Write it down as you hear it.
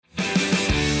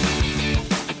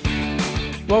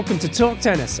Welcome to Talk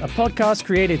Tennis, a podcast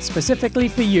created specifically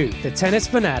for you, the tennis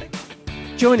fanatic.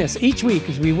 Join us each week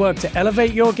as we work to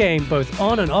elevate your game both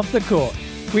on and off the court.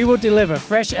 We will deliver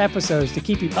fresh episodes to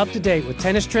keep you up to date with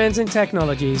tennis trends and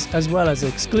technologies, as well as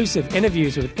exclusive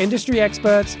interviews with industry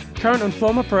experts, current and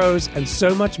former pros, and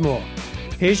so much more.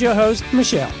 Here's your host,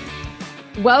 Michelle.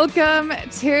 Welcome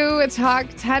to Talk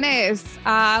Tennis.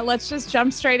 Let's just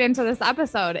jump straight into this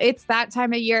episode. It's that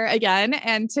time of year again.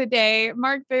 And today,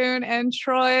 Mark Boone and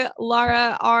Troy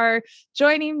Lara are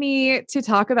joining me to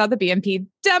talk about the BNP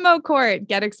demo court.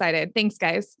 Get excited. Thanks,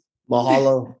 guys.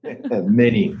 Mahalo.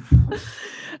 Many.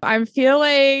 I feel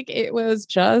like it was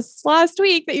just last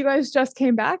week that you guys just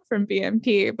came back from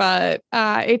BNP, but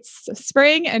it's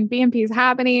spring and BNP is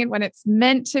happening when it's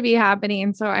meant to be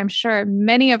happening. So I'm sure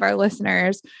many of our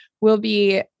listeners will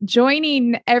be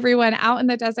joining everyone out in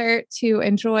the desert to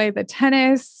enjoy the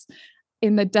tennis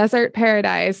in the desert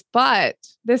paradise. But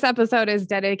this episode is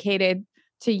dedicated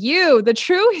to you, the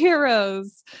true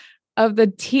heroes of the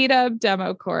T-Dub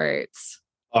demo courts.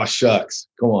 Oh, shucks.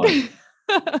 Come on.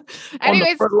 Anyways, on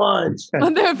the front lines.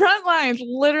 On the front lines,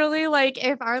 literally, like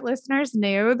if our listeners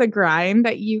knew the grind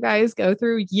that you guys go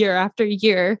through year after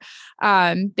year,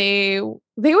 they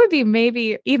would be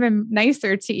maybe even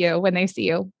nicer to you when they see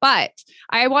you. But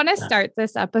I want to start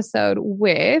this episode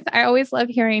with, I always love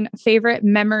hearing favorite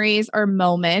memories or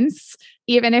moments.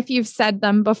 Even if you've said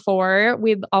them before,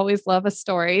 we'd always love a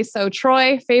story. So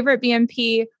Troy, favorite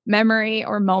BNP memory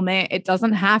or moment. It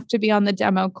doesn't have to be on the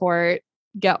demo court.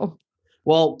 Go.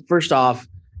 Well, first off,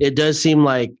 it does seem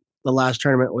like the last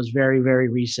tournament was very, very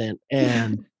recent.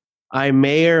 And I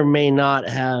may or may not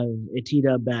have a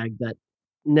T-Dub bag that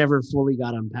never fully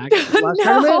got unpacked last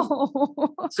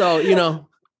tournament. So,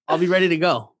 I'll be ready to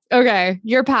go. Okay,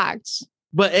 you're packed.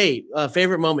 But hey,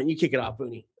 favorite moment, you kick it off,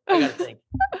 Booney. I got to think.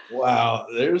 Wow.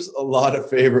 There's a lot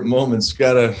of favorite moments.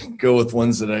 Got to go with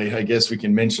ones that I guess we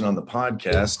can mention on the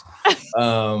podcast.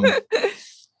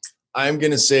 I'm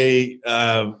going to say,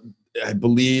 I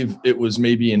believe it was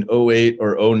maybe in 08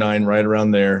 or 09, right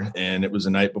around there. And it was the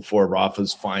night before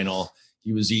Rafa's final.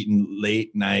 He was eating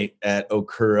late night at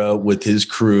Okura with his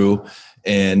crew.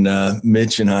 And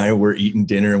Mitch and I were eating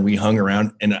dinner and we hung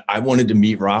around and I wanted to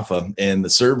meet Rafa. And the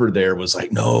server there was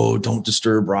like, no, don't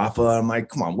disturb Rafa. I'm like,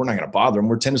 come on, we're not going to bother him.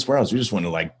 We're tennis warehouse. We just want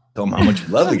to tell him how much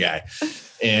we love the guy.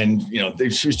 And,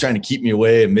 she was trying to keep me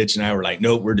away. And Mitch and I were like,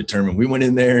 nope, we're determined. We went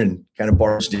in there and kind of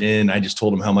barged in. I just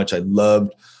told him how much I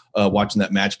loved watching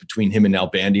that match between him and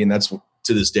Nalbandian. That's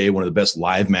to this day one of the best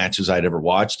live matches I'd ever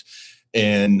watched.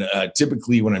 And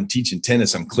typically when I'm teaching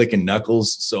tennis, I'm clicking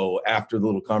knuckles. So after the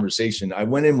little conversation, I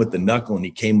went in with the knuckle and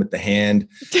he came with the hand.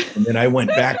 And then I went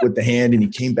back with the hand and he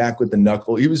came back with the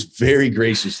knuckle. He was very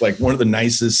gracious, like one of the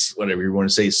nicest, whatever you want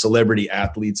to say, celebrity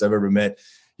athletes I've ever met.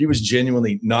 He was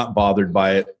genuinely not bothered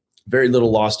by it. Very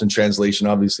little lost in translation.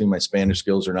 Obviously, my Spanish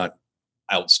skills are not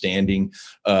outstanding,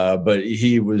 but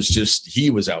he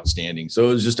was outstanding. So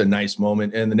it was just a nice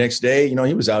moment. And the next day,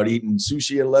 he was out eating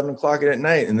sushi at 11 o'clock at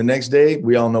night. And the next day,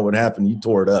 we all know what happened. He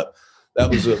tore it up.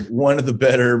 That was one of the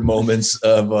better moments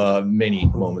of many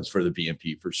moments for the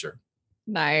BNP for sure.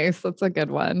 Nice. That's a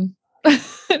good one.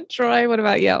 Troy, what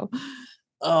about you?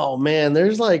 Oh man,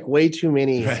 there's way too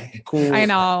many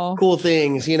cool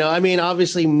things.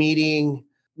 Obviously meeting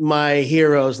my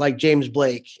heroes like James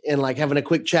Blake and having a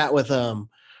quick chat with them,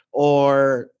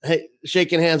 or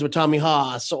shaking hands with Tommy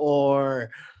Haas,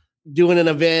 or doing an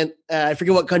event. I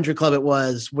forget what country club it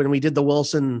was when we did the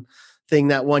Wilson thing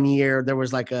that one year. There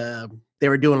was they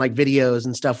were doing videos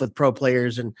and stuff with pro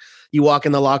players, and you walk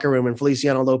in the locker room and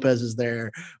Feliciano Lopez is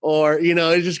there, or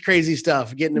it's just crazy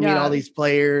stuff. Getting to meet all these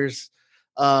players.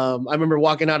 I remember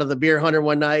walking out of the Beer Hunter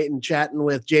one night and chatting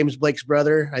with James Blake's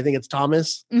brother. I think it's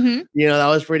Thomas. Mm-hmm. That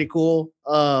was pretty cool.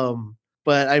 But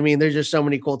there's just so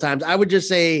many cool times. I would just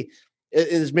say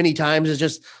as many times as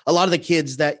just a lot of the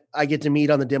kids that I get to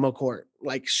meet on the demo court,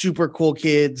 super cool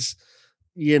kids,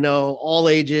 all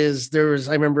ages.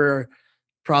 I remember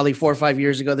probably 4 or 5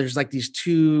 years ago, there's these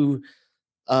two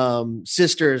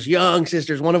sisters, young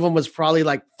sisters. One of them was probably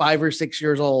 5 or 6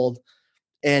 years old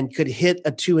and could hit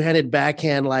a two-handed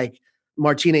backhand like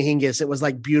Martina Hingis. It was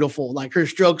beautiful. Her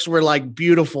strokes were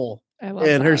beautiful.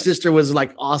 And her sister was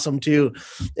awesome too.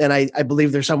 And I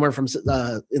believe they're somewhere from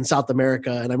in South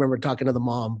America. And I remember talking to the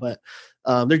mom, but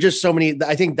there's just so many.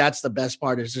 I think that's the best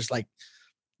part is just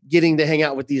getting to hang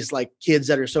out with these kids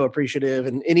that are so appreciative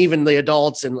and even the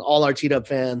adults and all our T-Dub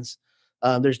fans.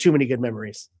 There's too many good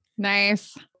memories.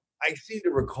 Nice. I seem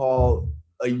to recall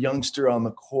a youngster on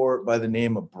the court by the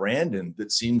name of Brandon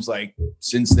that seems like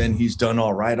since then he's done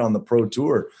all right on the pro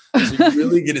tour. So you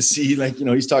really get to see, like,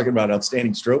 he's talking about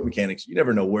outstanding stroke mechanics. You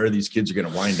never know where these kids are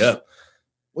going to wind up.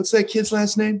 What's that kid's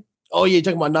last name? Oh, yeah, you're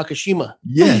talking about Nakashima.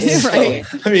 Yes. Right.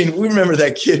 I mean, we remember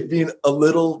that kid being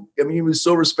he was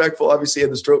so respectful, obviously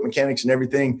had the stroke mechanics and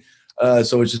everything.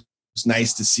 So it's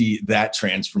nice to see that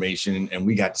transformation. And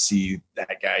we got to see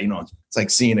that guy, it's like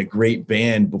seeing a great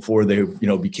band before they,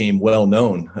 became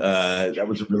well-known. That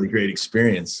was a really great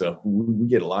experience. So we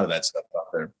get a lot of that stuff out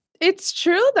there. It's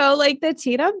true though. Like the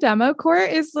T-Dub demo court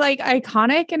is like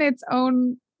iconic in its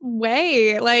own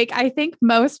way. Like I think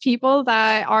most people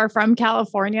that are from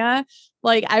California,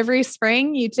 like every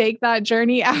spring you take that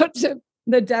journey out to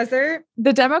the desert.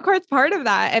 The demo court's part of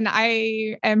that. And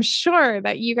I am sure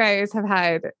that you guys have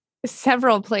had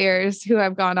several players who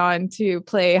have gone on to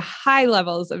play high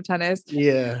levels of tennis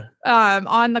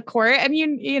on the court. And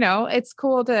it's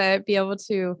cool to be able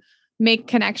to make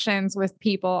connections with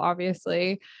people,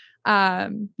 obviously.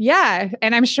 And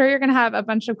I'm sure you're going to have a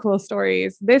bunch of cool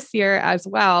stories this year, as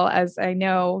well, as I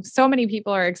know so many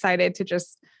people are excited to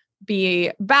just be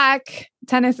back.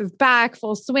 Tennis is back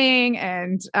full swing.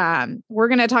 And we're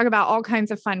going to talk about all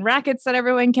kinds of fun rackets that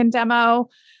everyone can demo.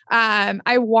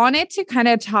 I wanted to kind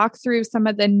of talk through some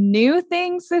of the new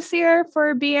things this year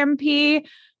for BMP.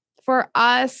 For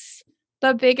us,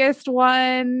 the biggest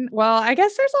one, well, I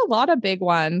guess there's a lot of big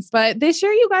ones, but this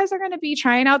year you guys are going to be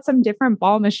trying out some different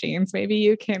ball machines. Maybe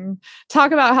you can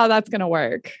talk about how that's going to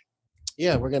work.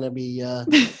 Yeah, we're going to be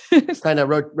kind of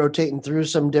rotating through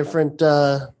some different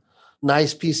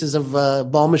nice pieces of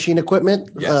ball machine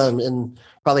equipment, and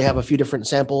probably have a few different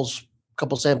samples,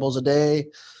 couple samples a day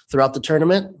throughout the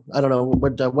tournament. I don't know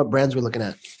what brands we're looking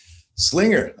at.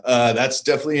 Slinger, that's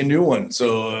definitely a new one.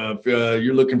 So if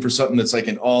you're looking for something that's like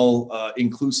an all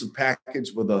inclusive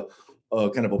package with a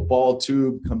kind of a ball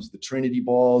tube, comes the Trinity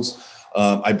balls.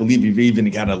 I believe you've even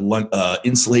got a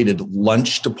insulated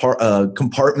lunch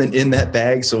compartment in that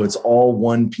bag. So it's all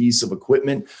one piece of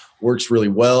equipment. Works really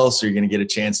well. So you're going to get a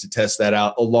chance to test that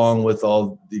out along with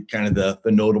all the kind of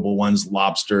the notable ones.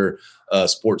 Lobster,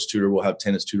 Sports Tutor will have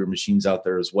tennis tutor machines out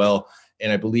there as well.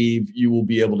 And I believe you will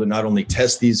be able to not only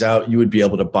test these out, you would be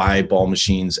able to buy ball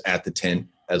machines at the tent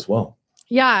as well.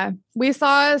 Yeah, we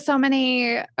saw so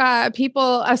many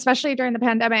people, especially during the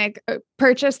pandemic,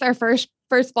 purchase their first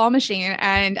ball machine.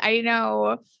 And I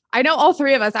know all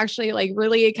three of us actually like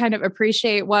really kind of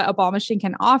appreciate what a ball machine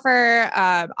can offer.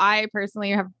 I personally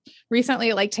have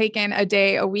recently like taken a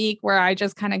day a week where I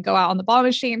just kind of go out on the ball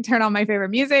machine, turn on my favorite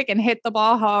music and hit the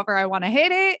ball however I want to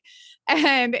hit it.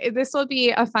 And this will be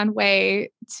a fun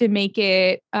way to make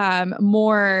it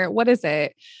more,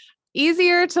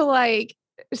 easier to like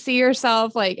see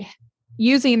yourself like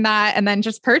using that and then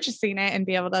just purchasing it and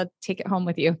be able to take it home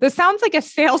with you. This sounds like a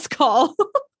sales call.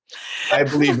 I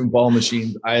believe in ball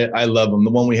machines. I love them. The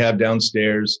one we have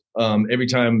downstairs. Every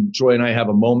time Troy and I have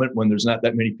a moment when there's not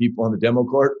that many people on the demo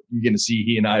court, you're going to see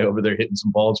he and I over there hitting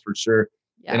some balls for sure.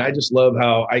 Yeah. And I just love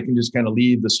how I can just kind of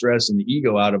leave the stress and the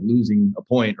ego out of losing a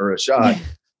point or a shot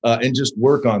and just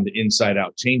work on the inside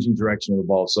out, changing direction of the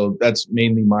ball. So that's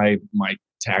mainly my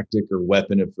tactic or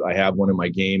weapon, if I have one in my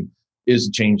game, is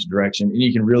to change direction. And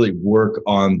you can really work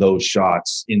on those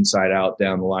shots inside out,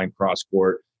 down the line, cross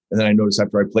court. And then I notice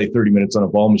after I play 30 minutes on a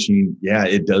ball machine,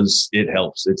 it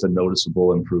helps. It's a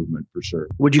noticeable improvement for sure.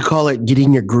 Would you call it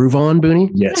getting your groove on,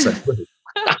 Booney? Yes, I would.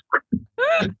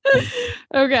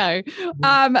 Okay.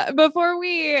 Before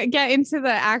we get into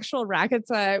the actual rackets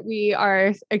that we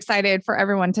are excited for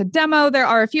everyone to demo, there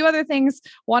are a few other things.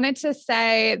 Wanted to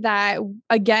say that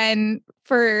again,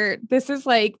 this is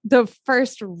like the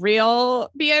first real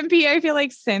BMP, I feel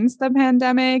like, since the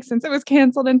pandemic, since it was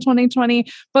canceled in 2020,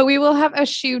 but we will have a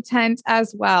shoe tent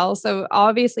as well. So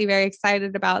obviously very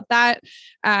excited about that.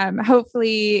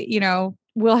 Hopefully,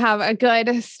 we'll have a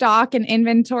good stock and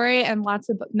inventory and lots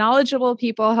of knowledgeable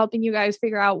people helping you guys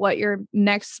figure out what your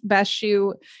next best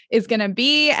shoe is going to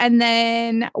be. And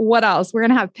then what else? We're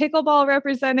going to have pickleball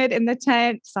represented in the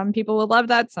tent. Some people will love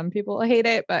that. Some people will hate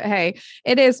it, but hey,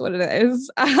 it is what it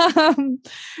is.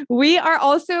 We are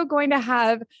also going to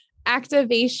have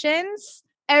activations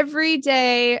every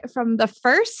day from the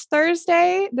first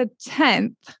Thursday, the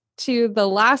 10th, to the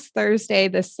last Thursday,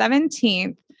 the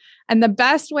 17th. And the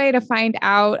best way to find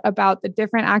out about the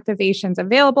different activations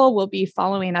available will be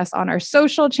following us on our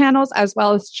social channels, as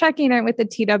well as checking in with the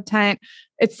T-Dub tent.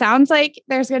 It sounds like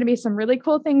there's going to be some really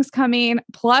cool things coming.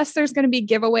 Plus, there's going to be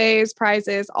giveaways,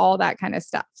 prizes, all that kind of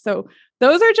stuff. So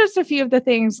those are just a few of the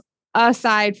things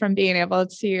aside from being able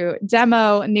to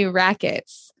demo new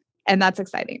rackets And that's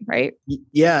exciting, right?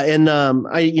 Yeah. And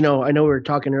I know we were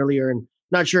talking earlier, and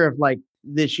not sure if like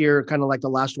this year, kind of like the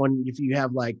last one, if you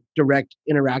have like direct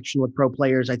interaction with pro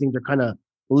players, I think they're kind of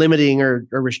limiting or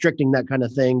restricting that kind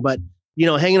of thing. But,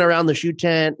 hanging around the shoe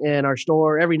tent and our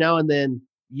store, every now and then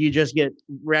you just get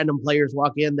random players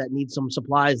walk in that need some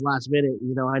supplies last minute.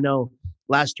 I know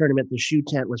last tournament, the shoe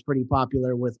tent was pretty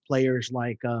popular with players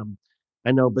like,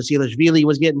 I know Basilashvili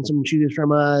was getting some shoes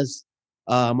from us.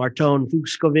 Marton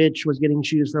Fucsovic was getting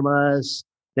shoes from us.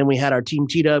 Then we had our Team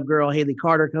T-Dub girl, Haley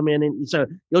Carter, come in. And so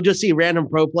you'll just see random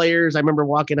pro players. I remember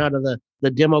walking out of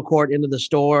the demo court into the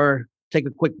store, take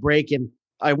a quick break, and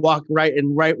I walk right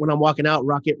when I'm walking out,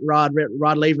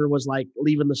 Rod Laver was like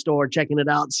leaving the store, checking it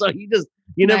out. So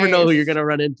you never know who you're going to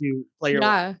run into player.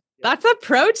 Yeah. That's a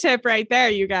pro tip right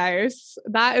there, you guys.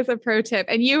 That is a pro tip.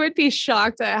 And you would be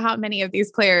shocked at how many of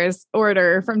these players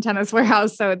order from Tennis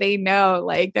Warehouse. So they know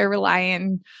like they're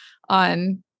relying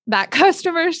on that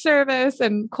customer service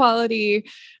and quality,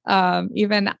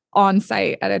 even on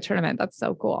site at a tournament. That's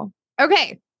so cool.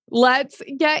 Okay. Let's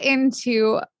get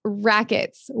into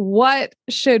rackets. What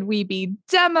should we be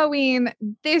demoing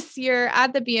this year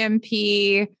at the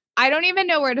BMP? I don't even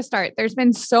know where to start. There's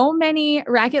been so many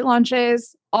racket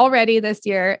launches already this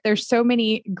year. There's so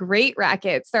many great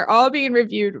rackets. They're all being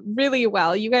reviewed really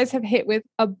well. You guys have hit with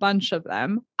a bunch of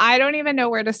them. I don't even know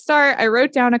where to start. I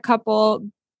wrote down a couple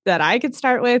that I could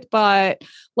start with, but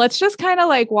let's just kind of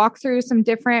like walk through some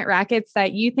different rackets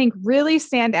that you think really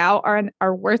stand out,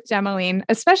 are worth demoing,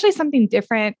 especially something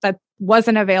different that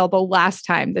wasn't available last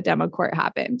time the demo court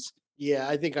happened. Yeah,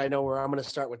 I think I know where I'm going to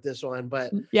start with this one,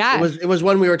 but yeah, it was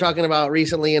one we were talking about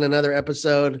recently in another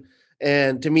episode.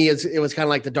 And to me, it was kind of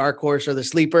like the dark horse or the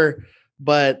sleeper,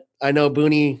 but I know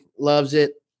Booney loves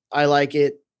it. I like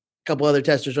it. A couple other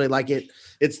testers really like it.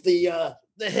 It's the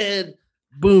Head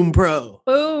Boom Pro.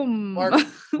 Boom. Mark Boom.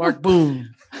 Mark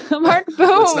Boom.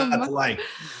 What's not to like?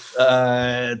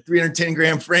 310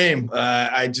 gram frame.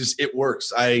 It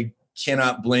works. I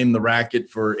cannot blame the racket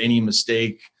for any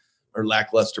mistake or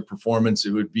lackluster performance.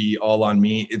 It would be all on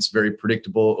me. It's very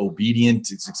predictable,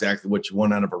 obedient. It's exactly what you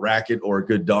want out of a racket, or a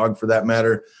good dog for that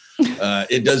matter.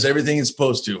 It does everything it's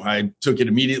supposed to. I took it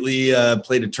immediately,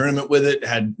 played a tournament with it,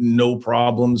 had no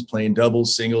problems playing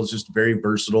doubles, singles, just very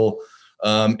versatile.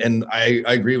 And I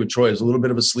agree with Troy. It's a little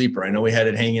bit of a sleeper. I know we had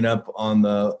it hanging up on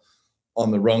the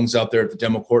rungs out there at the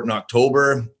demo court in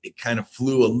October. It kind of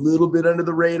flew a little bit under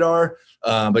the radar.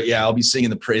 But yeah, I'll be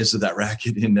singing the praise of that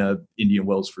racket in Indian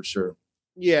Wells for sure.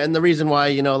 Yeah. And the reason why,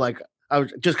 like I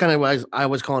was just kind of, I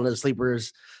was calling it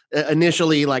sleepers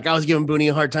initially, like I was giving Booney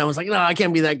a hard time. I was like, no, I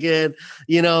can't be that good,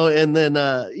 and then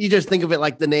you just think of it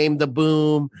like the name, the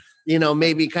Boom,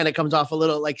 maybe kind of comes off a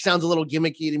little, like sounds a little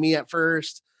gimmicky to me at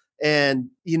first. And,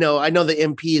 I know the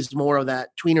MP is more of that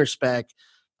tweener spec,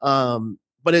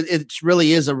 but it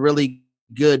really is a really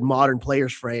good modern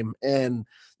player's frame. And,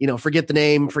 forget the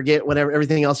name, forget whatever,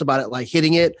 everything else about it, like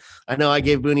hitting it. I know I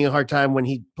gave Booney a hard time when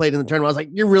he played in the tournament. I was like,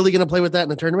 you're really going to play with that in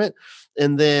the tournament?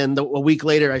 And then a week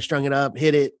later I strung it up,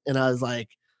 hit it. And I was like,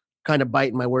 kind of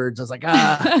biting my words. I was like,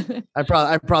 I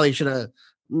probably should have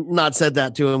not said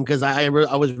that to him, because I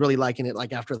was really liking it,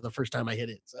 like after the first time I hit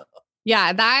it. So.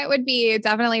 Yeah, that would be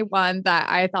definitely one that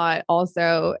I thought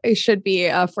also it should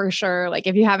be for sure. Like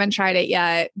if you haven't tried it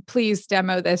yet, please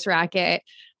demo this racket.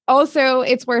 Also,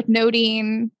 it's worth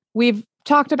noting, we've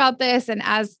talked about this, and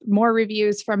as more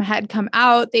reviews from Head come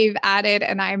out, they've added,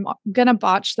 and I'm going to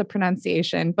botch the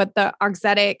pronunciation, but the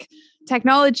auxetic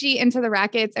technology into the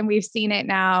rackets. And we've seen it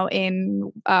now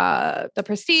in the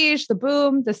Prestige, the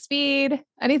Boom, the Speed.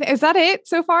 Anything? Is that it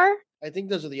so far? I think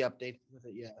those are the updates with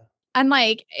it. Yeah. And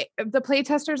like the play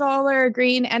testers all are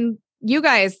agreeing, and you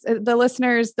guys, the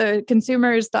listeners, the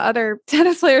consumers, the other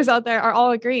tennis players out there are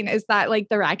all agreeing, is that like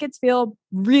the rackets feel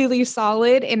really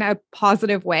solid in a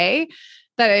positive way,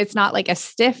 that it's not like a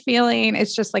stiff feeling.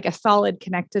 It's just like a solid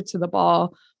connected to the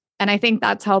ball. And I think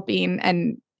that's helping,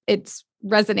 and it's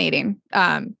resonating.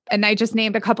 And I just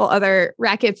named a couple other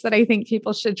rackets that I think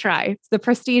people should try. The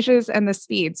Prestiges and the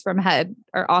Speeds from Head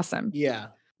are awesome. Yeah.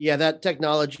 Yeah. That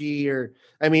technology,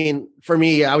 for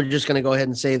me, I was just going to go ahead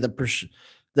and say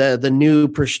the new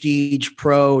Prestige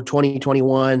Pro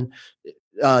 2021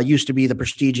 used to be the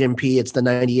Prestige MP. It's the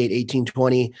 98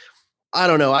 1820. I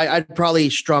don't know. I'd probably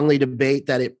strongly debate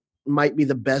that it might be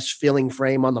the best feeling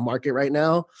frame on the market right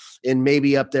now, and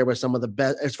maybe up there with some of the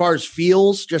best as far as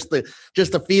feels, just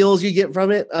the feels you get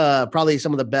from it. Probably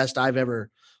some of the best I've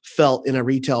ever felt in a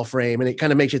retail frame. And it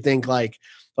kind of makes you think like,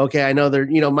 okay, I know there,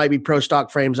 might be pro stock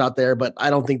frames out there, but I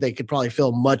don't think they could probably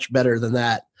feel much better than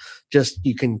that. Just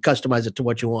you can customize it to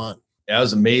what you want. I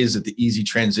was amazed at the easy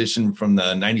transition from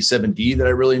the 97D that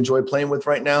I really enjoy playing with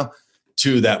right now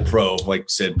to that Pro, like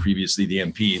said previously, the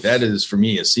MP. That is, for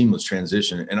me, a seamless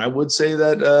transition. And I would say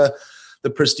that the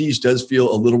Prestige does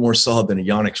feel a little more solid than a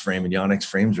Yonex frame, and Yonex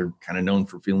frames are kind of known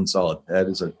for feeling solid. That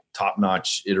is a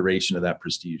top-notch iteration of that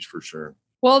Prestige for sure.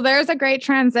 Well, there's a great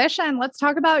transition. Let's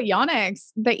talk about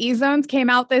Yonex. The E-Zones came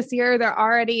out this year. They're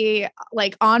already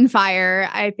like on fire.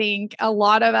 I think a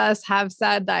lot of us have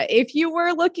said that if you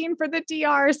were looking for the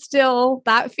DR still,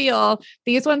 that feel,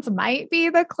 these ones might be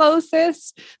the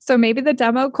closest. So maybe the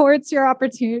demo court's your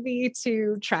opportunity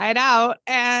to try it out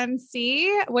and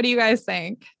see. What do you guys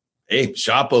think? Hey,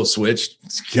 Chapo switched.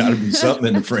 It's got to be something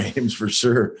in the frames for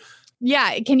sure.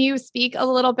 Yeah. Can you speak a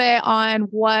little bit on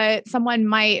what someone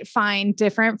might find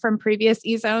different from previous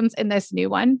E-Zones in this new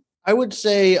one? I would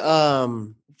say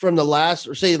from the last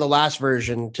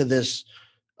version to this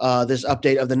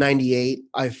update of the 98,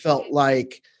 I felt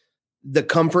like the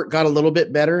comfort got a little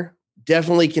bit better.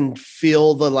 Definitely can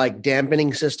feel the like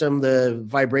dampening system, the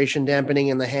vibration dampening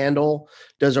in the handle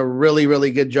does a really, really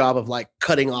good job of like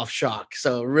cutting off shock.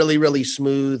 So really, really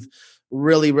smooth,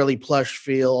 really, really plush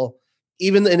feel.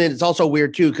 And it's also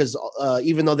weird too, because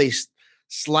even though they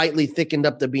slightly thickened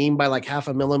up the beam by like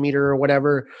 0.5 millimeter or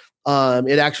whatever,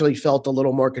 it actually felt a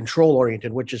little more control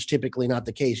oriented, which is typically not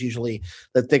the case. Usually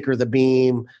the thicker the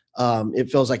beam,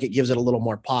 it feels like it gives it a little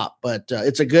more pop, but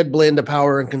it's a good blend of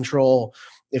power and control.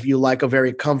 If you like a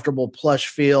very comfortable plush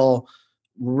feel,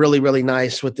 really, really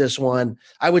nice with this one.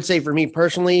 I would say for me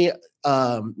personally,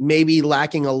 maybe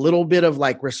lacking a little bit of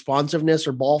like responsiveness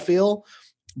or ball feel,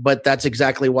 but that's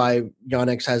exactly why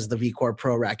Yonex has the VCore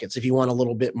Pro rackets. If you want a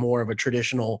little bit more of a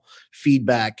traditional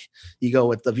feedback, you go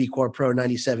with the VCore Pro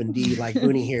 97D like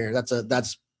Booney here.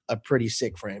 That's a pretty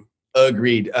sick frame.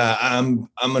 Agreed. I'm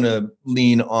going to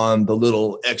lean on the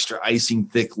little extra icing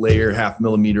thick layer, 0.5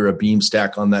 millimeter, a beam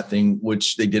stack on that thing,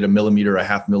 which they did 1 millimeter,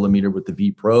 0.5 millimeter with the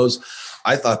V Pros.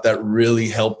 I thought that really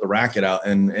helped the racket out.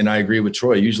 And I agree with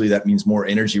Troy. Usually that means more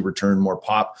energy return, more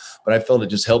pop, but I felt it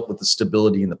just helped with the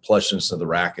stability and the plushness of the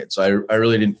racket. So I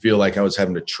really didn't feel like I was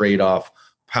having to trade off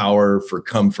power for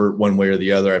comfort one way or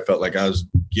the other. I felt like I was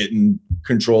getting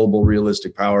controllable,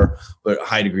 realistic power, but a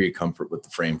high degree of comfort with the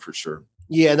frame for sure.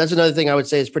 Yeah, that's another thing I would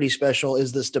say is pretty special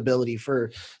is the stability.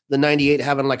 For the 98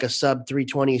 having like a sub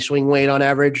 320 swing weight on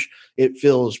average, it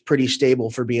feels pretty stable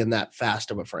for being that fast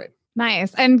of a frame.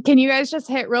 Nice. And can you guys just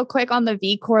hit real quick on the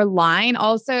VCore line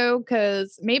also?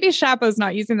 Because maybe Chapo's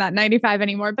not using that 95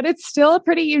 anymore, but it's still a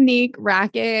pretty unique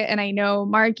racket. And I know,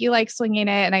 Mark, you like swinging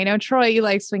it. And I know, Troy, you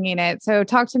like swinging it. So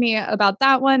talk to me about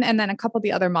that one and then a couple of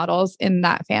the other models in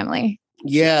that family.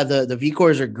 Yeah, the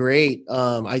VCores are great.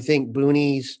 I think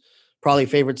Booney's probably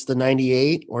favorites the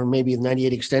 98 or maybe the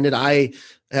 98 extended. I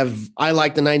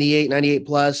like the 98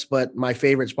 plus, but my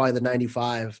favorite's probably the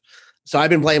 95. So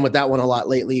I've been playing with that one a lot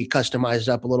lately, customized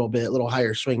up a little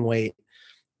higher swing weight,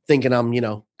 thinking I'm,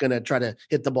 going to try to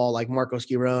hit the ball like Marco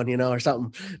Schiron, or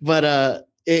something. But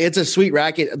it's a sweet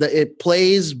racket. It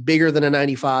plays bigger than a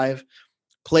 95,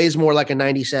 plays more like a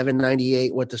 97,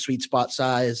 98 with the sweet spot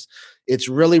size. It's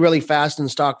really, really fast in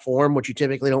stock form, which you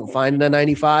typically don't find in a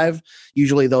 95.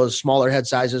 Usually those smaller head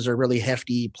sizes are really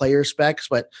hefty player specs,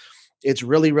 but it's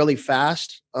really, really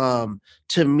fast. To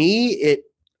me,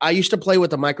 I used to play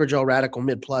with the Microgel Radical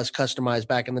Mid Plus customized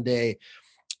back in the day.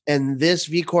 And this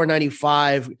VCore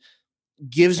 95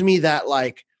 gives me that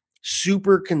like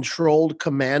super controlled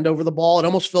command over the ball. It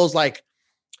almost feels like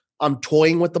I'm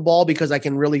toying with the ball because I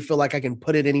can really feel like I can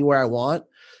put it anywhere I want.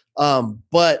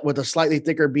 But with a slightly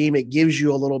thicker beam, it gives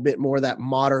you a little bit more of that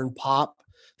modern pop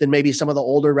than maybe some of the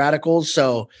older Radicals.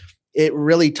 So it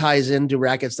really ties into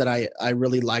rackets that I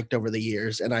really liked over the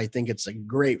years. And I think it's a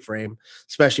great frame,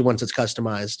 especially once it's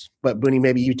customized. But Booney,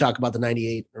 maybe you talk about the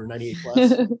 98 or 98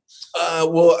 plus.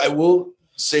 Well, I will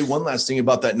say one last thing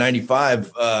about that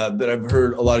 95 that I've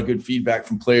heard a lot of good feedback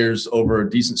from players over a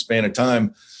decent span of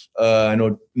time. I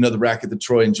know another racket that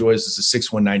Troy enjoys is a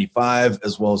 6195,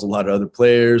 as well as a lot of other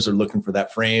players are looking for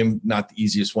that frame, not the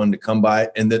easiest one to come by.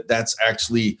 And that's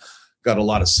actually got a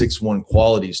lot of 6-1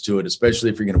 qualities to it,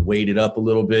 especially if you're going to weight it up a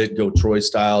little bit, go Troy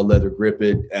style, leather grip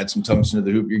it, add some tungsten to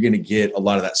the hoop. You're going to get a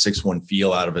lot of that 6-1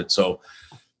 feel out of it. So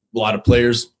a lot of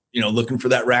players, looking for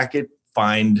that racket,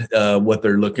 find what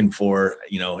they're looking for,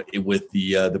 with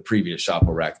the previous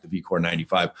Chapo racket, the VCore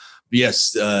 95. But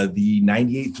yes, the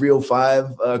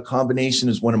 98-305 combination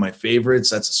is one of my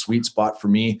favorites. That's a sweet spot for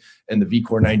me. And the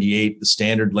VCore 98, the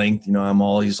standard length, I'm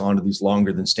always onto these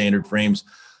longer than standard frames.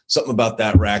 Something about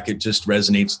that racket just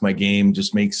resonates with my game,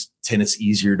 just makes tennis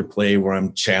easier to play where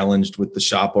I'm challenged with the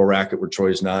Chapo racket where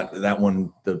Troy's not. That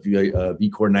one, the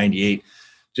VCore 98,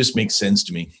 just makes sense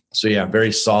to me. So yeah,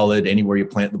 very solid. Anywhere you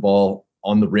plant the ball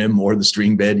on the rim or the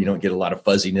string bed, you don't get a lot of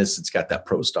fuzziness. It's got that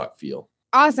pro stock feel.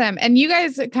 Awesome. And you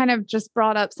guys kind of just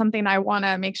brought up something I want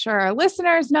to make sure our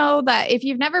listeners know, that if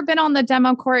you've never been on the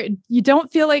demo court, you don't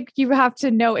feel like you have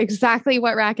to know exactly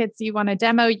what rackets you want to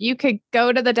demo. You could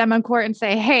go to the demo court and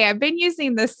say, hey, I've been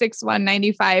using the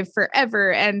 6-1-95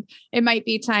 forever, and it might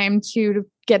be time to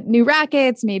get new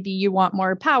rackets. Maybe you want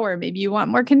more power. Maybe you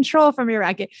want more control from your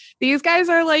racket. These guys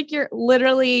are like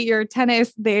literally your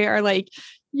tennis. They are like,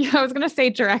 yeah, I was going to say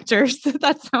directors.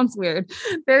 That sounds weird.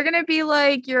 They're going to be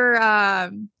like your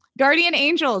guardian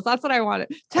angels. That's what I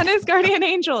wanted. Tennis guardian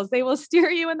angels. They will steer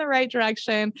you in the right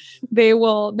direction. They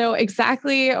will know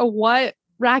exactly what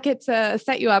racket to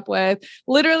set you up with.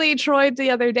 Literally, Troy,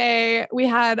 the other day, we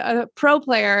had a pro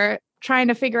player trying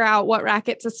to figure out what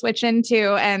racket to switch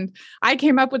into. And I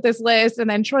came up with this list, and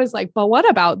then Troy's like, but what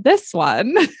about this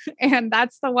one? And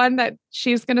that's the one that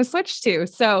she's going to switch to.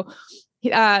 So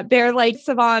they're like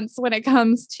savants when it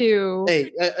comes to.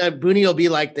 Hey, Booney will be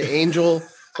like the angel,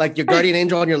 like your guardian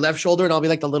angel on your left shoulder, and I'll be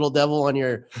like the little devil on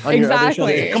your other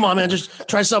shoulder. Come on, man, just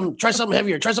try something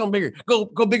heavier, try something bigger. Go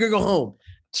bigger, go home.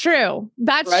 True.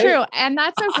 That's right? True. And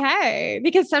that's okay,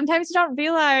 because sometimes you don't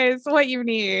realize what you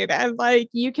need, and like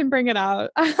you can bring it out.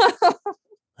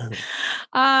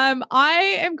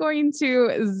 I am going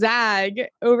to zag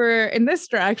over in this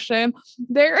direction.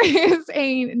 There is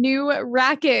a new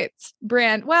racket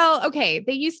brand. Well, okay.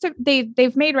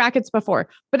 They've made rackets before,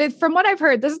 but from what I've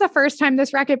heard, this is the first time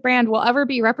this racket brand will ever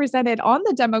be represented on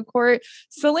the demo court.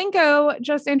 Solinco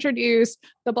just introduced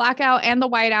the blackout and the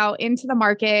whiteout into the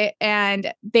market,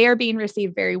 and they are being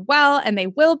received very well, and they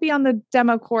will be on the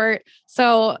demo court.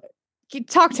 So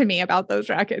talk to me about those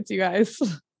rackets, you guys.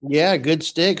 Yeah, good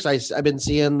sticks. I've been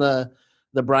seeing the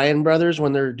Bryan brothers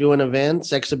when they're doing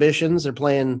events, exhibitions. They're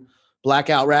playing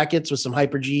blackout rackets with some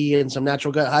Hyper G and some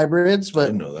natural gut hybrids. But I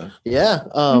didn't know that. Yeah,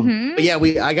 but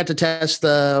yeah, I got to test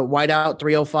the Whiteout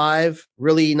 305.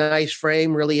 Really nice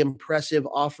frame, really impressive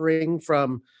offering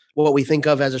from what we think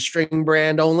of as a string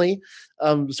brand only,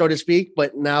 so to speak.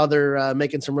 But now they're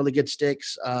making some really good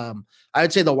sticks. I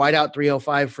would say the Whiteout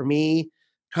 305 for me,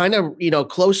 kind of,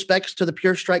 close specs to the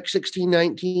Pure Strike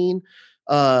 1619,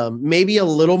 maybe a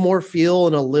little more feel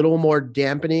and a little more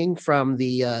dampening from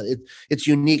the, it's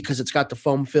unique because it's got the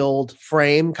foam filled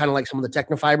frame, kind of like some of the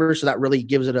Technofibers. So that really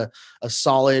gives it a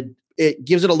solid, it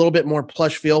gives it a little bit more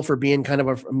plush feel for being kind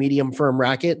of a medium firm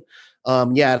racket.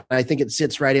 Yeah, I think it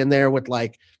sits right in there with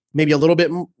like maybe a little bit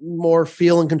more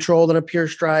feel and control than a Pure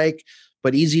Strike,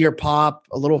 but easier pop,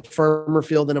 a little firmer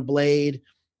feel than a Blade.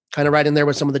 Kind of right in there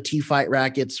with some of the T-Fight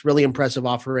rackets. Really impressive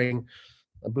offering.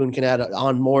 Boone can add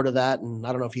on more to that. And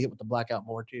I don't know if you hit with the blackout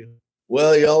more too.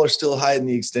 Well, y'all are still hiding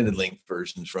the extended length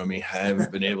versions from me. I haven't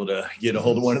been able to get a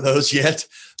hold of one of those yet.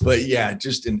 But yeah,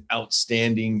 just an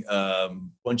outstanding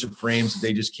bunch of frames that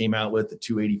they just came out with, the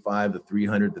 285, the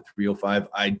 300, the 305.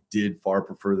 I did far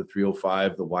prefer the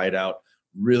 305, the whiteout.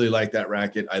 Really like that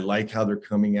racket. I like how they're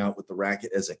coming out with the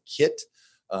racket as a kit.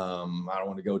 I don't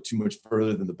want to go too much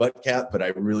further than the butt cap, but I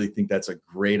really think that's a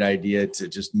great idea to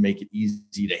just make it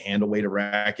easy to handle weight a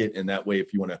racket. And that way,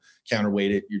 if you want to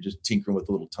counterweight it, you're just tinkering with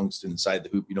a little tungsten inside the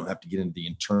hoop. You don't have to get into the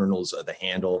internals of the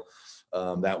handle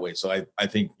that way. So I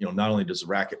think, not only does the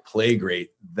racket play great,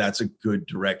 that's a good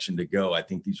direction to go. I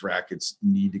think these rackets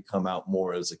need to come out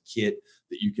more as a kit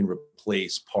that you can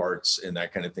replace parts and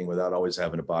that kind of thing without always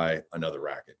having to buy another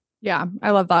racket. Yeah, I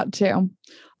love that too.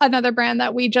 Another brand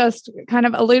that we just kind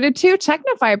of alluded to,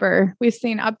 Technofiber. We've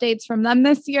seen updates from them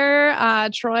this year.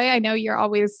 Troy, I know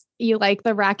you like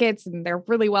the rackets and they're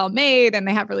really well made and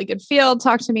they have really good feel.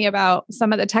 Talk to me about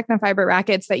some of the Technofiber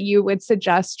rackets that you would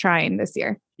suggest trying this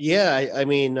year. Yeah, I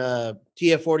mean,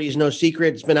 TF40 is no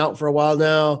secret. It's been out for a while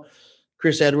now.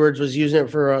 Chris Edwards was using it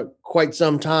for quite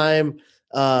some time.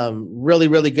 Really,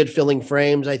 really good filling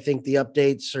frames. I think the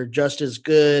updates are just as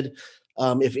good.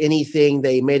 If anything,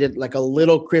 they made it like a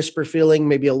little crisper feeling,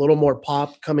 maybe a little more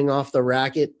pop coming off the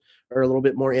racket, or a little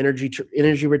bit more energy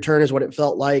return is what it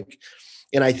felt like.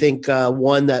 And I think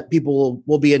one that people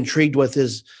will be intrigued with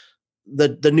is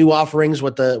the new offerings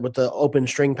with the open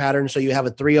string pattern. So you have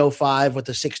a 305 with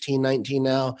the 1619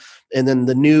 now, and then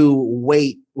the new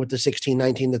weight with the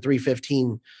 1619, the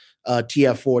 315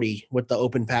 TF40 with the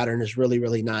open pattern is really,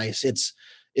 really nice.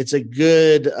 It's a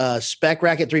good spec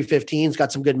racket. 315. It's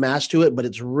got some good mass to it, but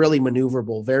it's really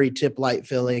maneuverable, very tip light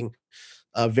filling,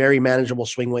 very manageable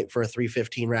swing weight for a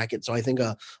 315 racket. So I think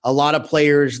a lot of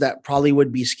players that probably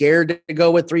would be scared to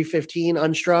go with 315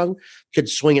 unstrung could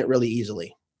swing it really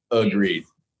easily. Agreed.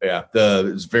 Yeah.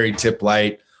 It's very tip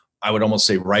light. I would almost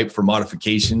say ripe for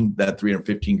modification. That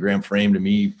 315 gram frame to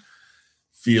me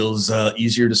feels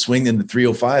easier to swing than the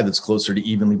 305 that's closer to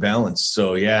evenly balanced.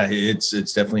 So yeah, it's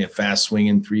definitely a fast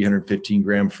swinging 315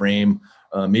 gram frame,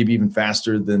 maybe even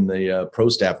faster than the Pro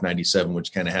Staff 97,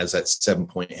 which kind of has that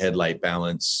 7-point headlight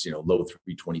balance, low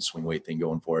 320 swing weight thing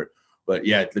going for it. But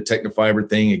yeah, the Technifiber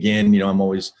thing, again, I'm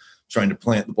always trying to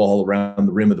plant the ball around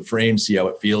the rim of the frame, see how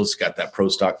it feels. It's got that pro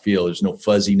stock feel. There's no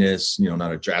fuzziness,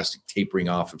 not a drastic tapering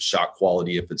off of shot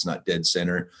quality if it's not dead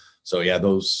center. So yeah,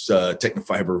 those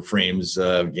Technifiber frames,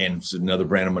 again, it's another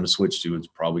brand I'm going to switch to. It's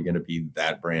probably going to be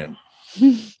that brand.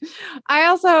 I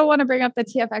also want to bring up the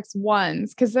TFX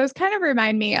ones because those kind of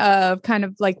remind me of kind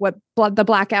of like what the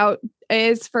Blackout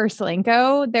is for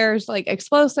Solinco. There's like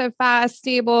explosive, fast,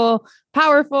 stable,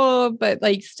 powerful, but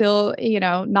like still,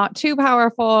 not too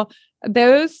powerful.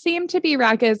 Those seem to be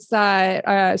rackets that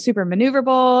are super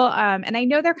maneuverable. And I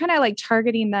know they're kind of like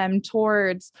targeting them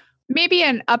towards maybe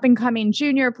an up and coming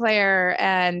junior player.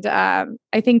 And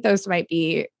I think those might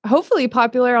be hopefully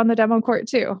popular on the demo court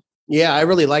too. Yeah, I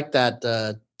really like that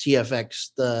TFX,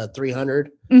 the 300.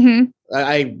 Mm-hmm.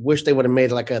 I wish they would have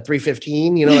made like a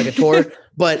 315, like a tour.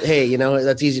 But hey,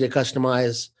 that's easy to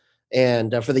customize.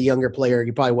 And for the younger player,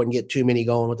 you probably wouldn't get too many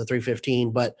going with the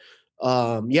 315. But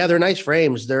yeah, they're nice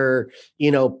frames. They're,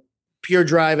 Pure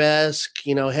Drive-esque,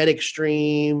 Head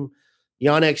Extreme,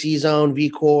 Yonex E-Zone,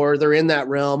 V-Core. They're in that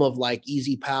realm of like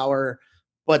easy power.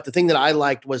 But the thing that I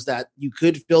liked was that you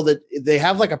could feel that they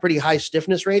have like a pretty high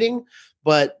stiffness rating,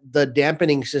 but the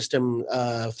dampening system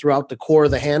throughout the core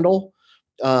of the handle,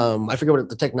 I forget what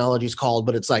the technology is called,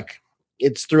 but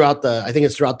it's throughout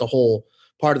the whole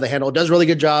part of the handle. It does a really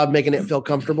good job making it feel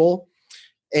comfortable.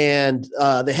 And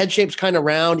the head shape's kind of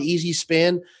round, easy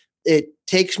spin. It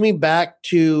takes me back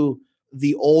to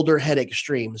the older Head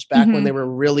Extremes back when they were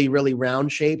really, really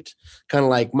round shaped, kind of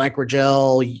like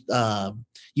Microgel,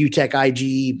 UTech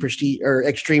IG Prestige or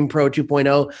Extreme Pro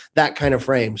 2.0, that kind of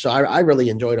frame. So I really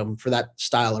enjoyed them for that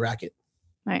style of racket.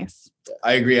 Nice.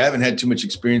 I agree. I haven't had too much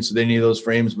experience with any of those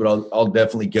frames, but I'll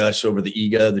definitely gush over the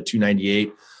EGA, the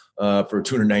 298 for a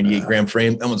 298 gram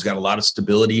frame. That one's got a lot of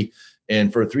stability.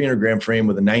 And for a 300 gram frame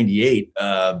with a 98,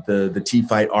 the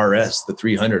T-Fight RS, the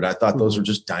 300, I thought those were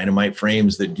just dynamite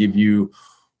frames that give you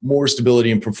more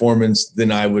stability and performance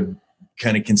than I would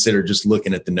kind of consider just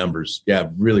looking at the numbers. Yeah,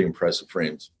 really impressive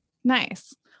frames.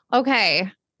 Nice.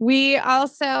 Okay. We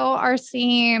also are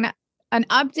seeing an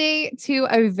update to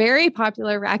a very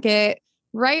popular racket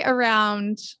right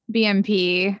around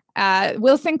BMP,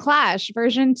 Wilson Clash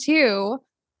version 2.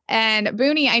 And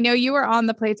Booney, I know you were on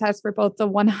the playtest for both the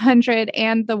 100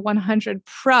 and the 100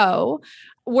 Pro.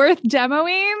 Worth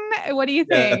demoing? What do you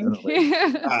think?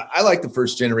 I like the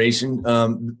first generation.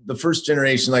 The first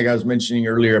generation, like I was mentioning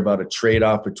earlier about a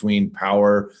trade-off between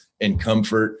power and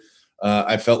comfort.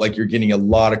 I felt like you're getting a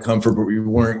lot of comfort, but we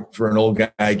weren't, for an old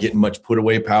guy, getting much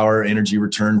put-away power, energy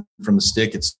return from the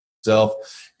stick itself.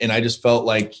 And I just felt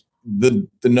like the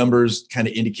numbers kind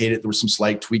of indicated there were some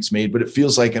slight tweaks made, but it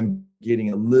feels like I'm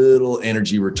getting a little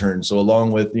energy return. So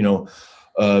along with,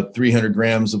 300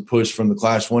 grams of push from the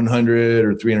Clash 100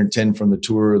 or 310 from the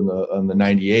Tour on the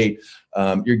 98,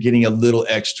 you're getting a little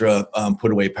extra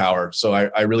put away power. So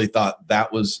I really thought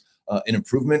that was an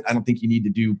improvement. I don't think you need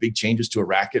to do big changes to a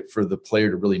racket for the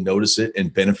player to really notice it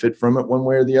and benefit from it one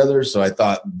way or the other. So I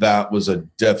thought that was a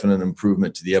definite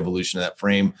improvement to the evolution of that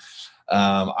frame.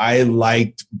 I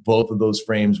liked both of those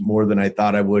frames more than I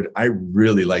thought I would. I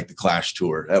really liked the Clash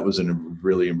Tour. That was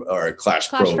or Clash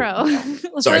Pro.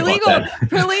 Sorry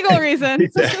for legal reasons.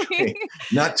 Exactly.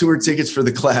 Not tour tickets for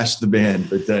the Clash, the band,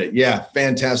 but yeah,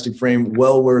 fantastic frame.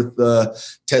 Well worth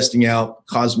testing out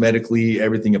cosmetically,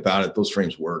 everything about it. Those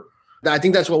frames work. I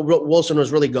think that's what Wilson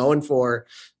was really going for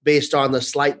based on the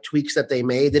slight tweaks that they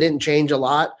made. They didn't change a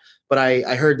lot, but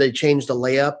I heard they changed the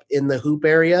layup in the hoop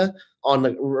area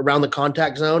around the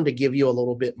contact zone to give you a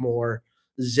little bit more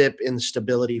zip and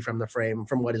stability from the frame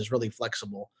from what is really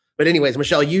flexible. But anyways,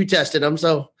 Michelle, you tested them.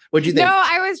 So what'd you think? No,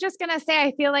 I was just going to say,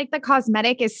 I feel like the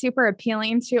cosmetic is super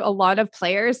appealing to a lot of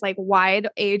players, like wide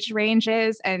age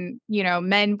ranges and,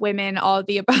 men, women, all of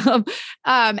the above.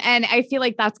 And I feel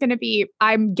like that's going to be,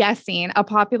 I'm guessing, a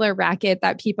popular racket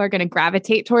that people are going to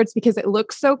gravitate towards because it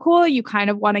looks so cool. You kind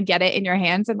of want to get it in your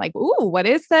hands and like, ooh, what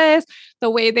is this?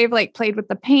 The way they've like played with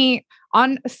the paint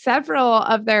on several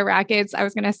of their rackets. I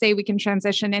was going to say we can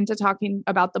transition into talking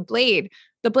about the blade.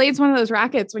 The blade's one of those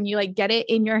rackets when you like get it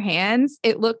in your hands,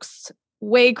 it looks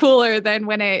way cooler than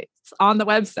when it's on the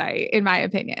website, in my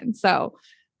opinion. So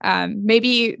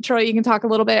maybe Troy, you can talk a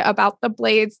little bit about the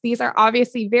blades. These are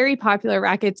obviously very popular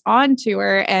rackets on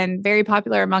tour and very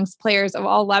popular amongst players of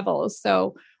all levels.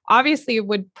 So obviously it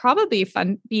would probably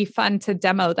be fun to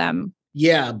demo them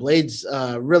Yeah, blades,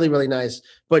 really, really nice.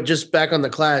 But just back on the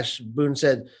Clash, Boone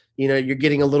said, you're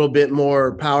getting a little bit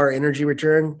more power energy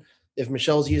return. If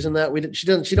Michelle's using that,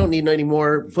 she don't need any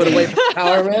more put away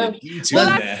power, man.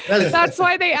 That's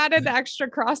why they added the extra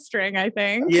cross string, I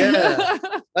think. Yeah,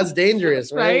 that's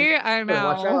dangerous, right? I know.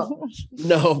 Watch out.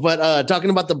 No, but talking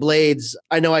about the blades,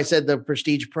 I know I said the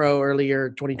Prestige Pro earlier,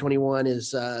 2021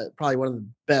 is probably one of the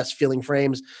best filling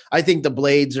frames. I think the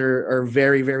blades are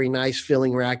very, very nice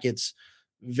filling rackets,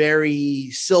 very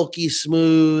silky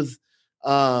smooth.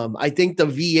 I think the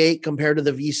V8 compared to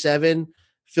the V7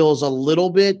 feels a little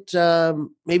bit,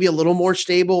 maybe a little more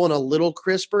stable and a little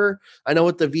crisper. I know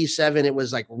with the V7, it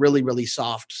was like really, really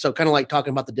soft. So kind of like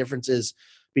talking about the differences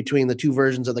between the two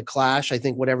versions of the Clash. I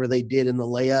think whatever they did in the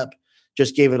layup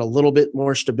just gave it a little bit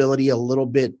more stability, a little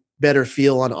bit better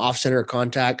feel on off-center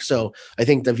contact. So I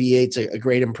think the V8's a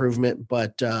great improvement.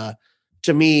 But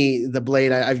to me, the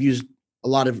blade, I've used a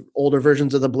lot of older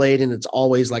versions of the blade, and it's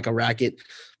always like a racket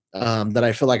that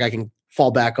I feel like I can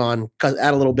fall back on,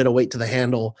 add a little bit of weight to the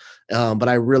handle. But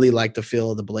I really like the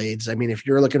feel of the blades. I mean, if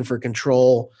you're looking for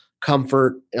control,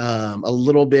 comfort, a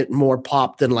little bit more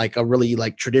pop than like a really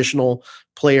like traditional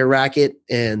player racket,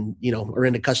 and, are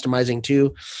into customizing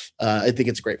too, I think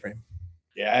it's a great frame.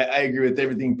 Yeah, I agree with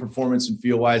everything performance and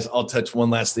feel wise. I'll touch one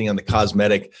last thing on the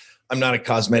cosmetic. I'm not a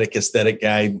cosmetic aesthetic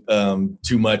guy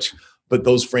too much, but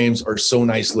those frames are so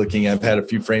nice looking. I've had a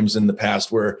few frames in the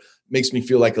past where makes me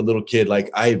feel like a little kid, like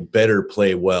I better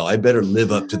play well. I better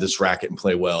live up to this racket and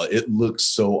play well. It looks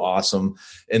so awesome.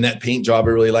 And that paint job,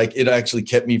 I really like. It actually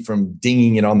kept me from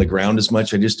dinging it on the ground as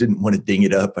much. I just didn't want to ding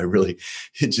it up. It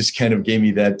just kind of gave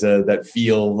me that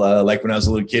feel like when I was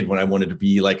a little kid, when I wanted to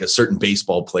be like a certain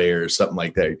baseball player or something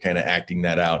like that. You're kind of acting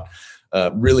that out.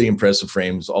 Really impressive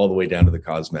frames all the way down to the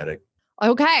cosmetic.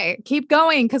 Okay, keep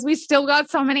going because we still got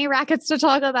so many rackets to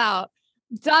talk about.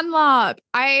 Dunlop.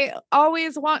 I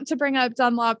always want to bring up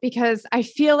Dunlop because I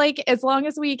feel like as long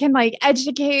as we can like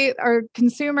educate our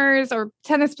consumers or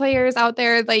tennis players out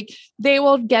there, like they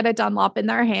will get a Dunlop in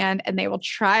their hand and they will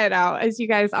try it out, as you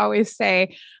guys always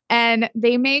say. And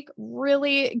they make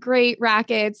really great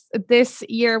rackets. This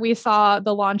year, we saw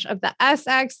the launch of the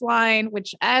SX line,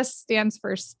 which S stands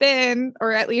for spin,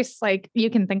 or at least like you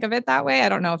can think of it that way. I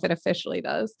don't know if it officially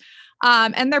does.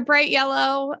 And they're bright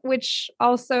yellow, which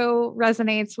also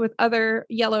resonates with other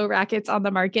yellow rackets on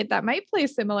the market that might play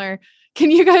similar. Can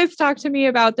you guys talk to me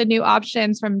about the new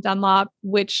options from Dunlop,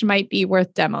 which might be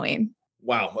worth demoing?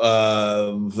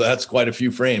 Wow. That's quite a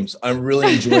few frames. I'm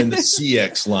really enjoying the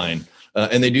CX line.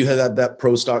 And they do have that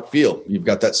pro stock feel. You've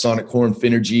got that Sonic Core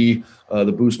Infinergy,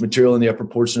 the boost material in the upper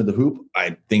portion of the hoop.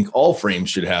 I think all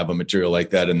frames should have a material like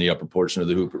that in the upper portion of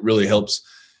the hoop. It really helps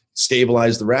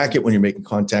stabilize the racket when you're making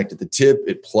contact at the tip.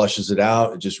 It plushes it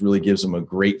out. It just really gives them a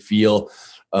great feel.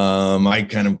 I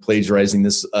kind of plagiarizing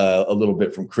this a little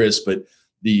bit from Chris, but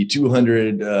the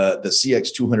 200, the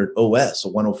CX 200 OS, a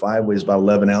 105, weighs about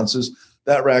 11 ounces.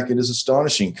 That racket is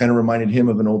astonishing. Kind of reminded him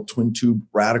of an old twin tube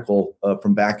Radical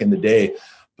from back in the day.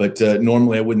 But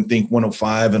normally I wouldn't think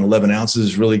 105 and 11 ounces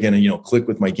is really going to, click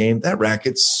with my game. That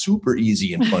racket's super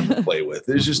easy and fun to play with.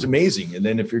 It's just amazing. And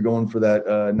then if you're going for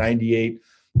that 98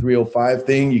 305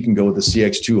 thing, you can go with the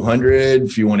CX 200.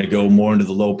 If you want to go more into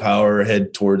the low power,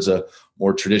 head towards a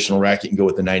more traditional racket, you can go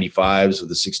with the 95s with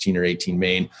the 16 or 18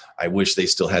 main. I wish they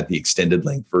still had the extended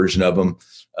length version of them.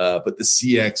 But the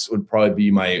CX would probably be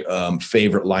my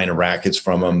favorite line of rackets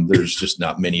from them. There's just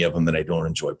not many of them that I don't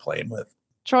enjoy playing with.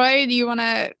 Troy, do you want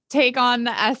to take on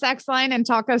the SX line and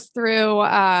talk us through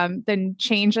the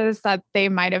changes that they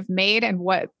might have made and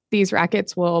what these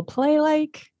rackets will play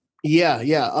like? Yeah.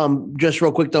 Just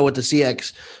real quick though, with the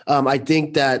CX, I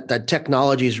think that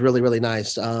technology is really, really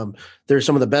nice. There's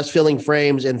some of the best filling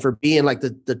frames, and for being like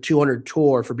the 200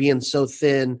 Tour, for being so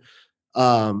thin,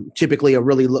 typically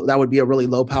that would be a really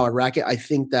low powered racket. I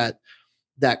think that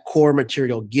core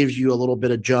material gives you a little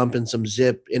bit of jump and some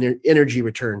zip and energy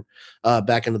return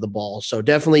back into the ball. So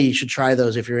definitely you should try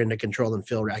those if you're into control and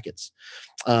fill rackets.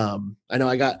 I know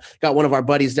I got one of our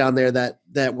buddies down there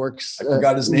that works. I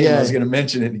forgot his name. Yeah. I was going to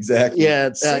mention it exactly.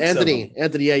 Yeah, Anthony.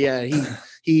 Yeah.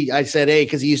 I said, hey,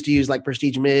 because he used to use like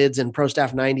Prestige mids and Pro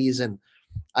Staff 90s, and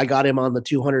I got him on the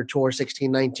 200 Tour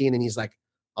 1619, and he's like,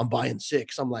 I'm buying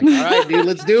 6. I'm like, all right, dude,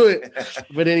 let's do it.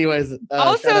 But anyways,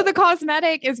 also the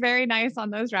cosmetic is very nice on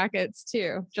those rackets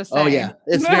too. Just saying. Oh yeah,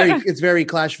 it's very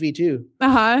Clash V2.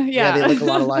 Yeah, they look a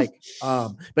lot alike.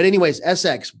 But anyways,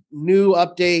 SX new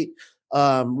update,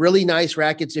 really nice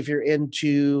rackets if you're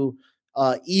into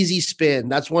easy spin.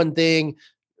 That's one thing.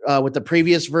 With the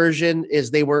previous version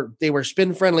is they were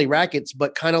spin friendly rackets,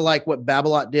 but kind of like what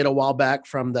Babolat did a while back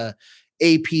from the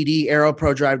APD Aero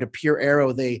Pro Drive to Pure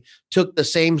Aero, they took the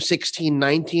same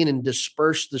 1619 and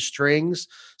dispersed the strings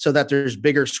so that there's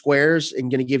bigger squares and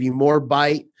going to give you more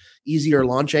bite, easier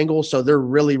launch angle. So they're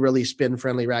really, really spin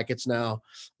friendly rackets now.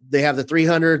 They have the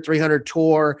 300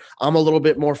 Tour. I'm a little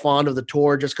bit more fond of the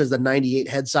Tour just because the 98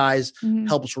 head size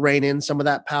helps rein in some of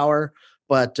that power.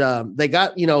 But they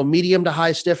got, medium to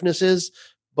high stiffnesses,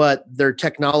 but their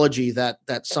technology,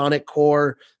 that sonic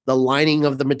core, the lining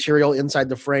of the material inside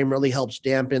the frame really helps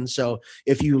dampen. So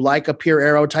if you like a Pure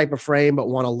Aero type of frame, but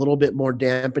want a little bit more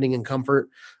dampening and comfort,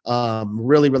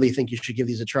 really, really think you should give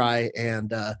these a try.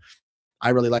 And I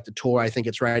really like the Tour. I think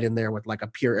it's right in there with like a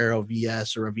Pure Aero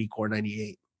VS or a VCore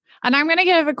 98. And I'm going to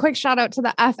give a quick shout out to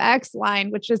the FX line,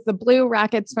 which is the blue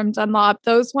rackets from Dunlop.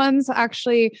 Those ones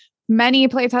actually, many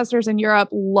playtesters in Europe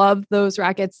love those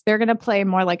rackets. They're going to play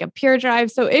more like a Pure Drive.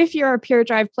 So if you're a Pure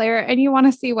Drive player and you want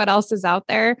to see what else is out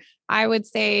there, I would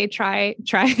say try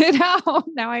it out.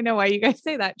 Now I know why you guys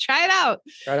say that. Try it out.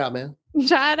 Try it out, man.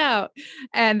 Try it out.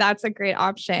 And that's a great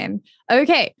option.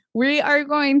 Okay. We are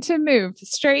going to move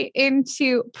straight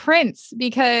into Prince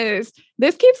because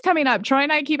this keeps coming up. Troy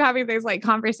and I keep having these like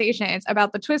conversations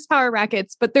about the Twist Power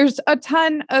rackets, but there's a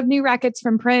ton of new rackets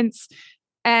from Prince.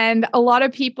 And a lot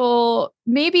of people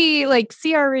maybe like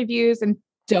see our reviews and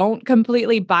don't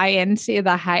completely buy into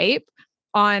the hype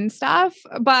on stuff,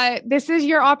 but this is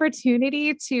your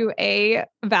opportunity to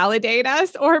validate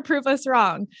us or prove us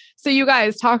wrong. So you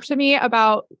guys talk to me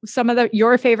about some of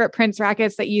your favorite Prince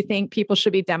rackets that you think people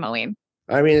should be demoing.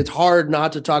 I mean, it's hard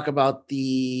not to talk about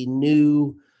the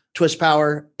new Twist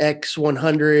Power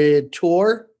X100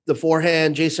 Tour. The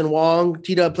forehand Jason Wong,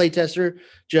 T-Dub playtester,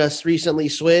 just recently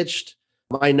switched.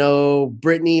 I know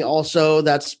Brittany also,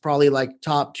 that's probably like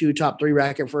top 2, top 3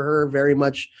 racket for her. Very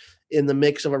much in the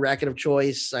mix of a racket of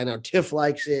choice. I know Tiff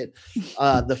likes it.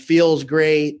 The feel's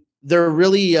great. They're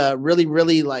really,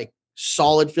 really like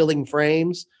solid feeling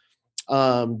frames.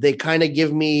 They kind of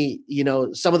give me,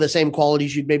 some of the same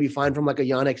qualities you'd maybe find from like a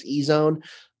Yonex E-Zone,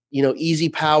 easy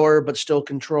power, but still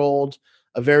controlled,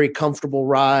 a very comfortable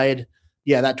ride.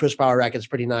 Yeah, that Twist Power racket's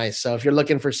pretty nice. So if you're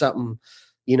looking for something,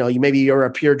 you're a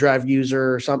Pure Drive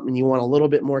user or something, you want a little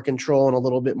bit more control and a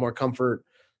little bit more comfort,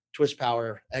 Twist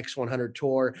Power X100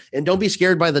 Tour. And don't be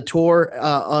scared by the Tour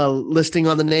listing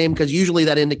on the name, because usually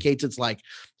that indicates it's like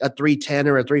a 310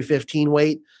 or a 315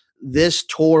 weight. This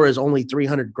Tour is only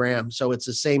 300 grams, so it's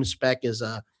the same spec as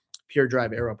a Pure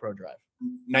Drive Aero Pro Drive.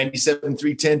 97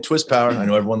 310 Twist Power. I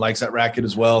know everyone likes that racket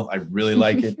as well. I really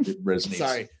like it. It resonates.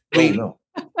 Sorry. No.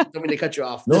 Don't mean to cut you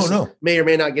off. No. May or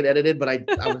may not get edited, but I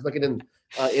was looking in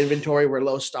inventory. We're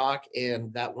low stock,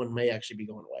 and that one may actually be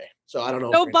going away. So I don't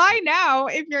know. So buy now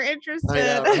if you're interested. I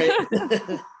know,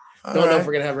 right? Don't know if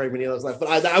we're gonna have very many of those left,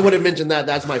 but I would have mentioned that.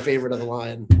 That's my favorite of the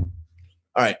line.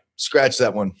 All right, scratch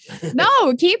that one.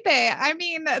 No, keep it. I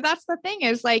mean, that's the thing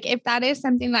is like, if that is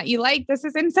something that you like, this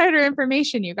is insider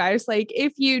information, you guys. Like,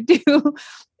 if you do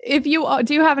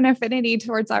have an affinity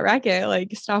towards that racket,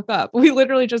 like stock up. We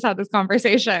literally just had this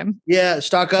conversation. Yeah,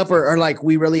 stock up or like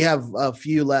we really have a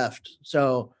few left.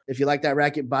 So if you like that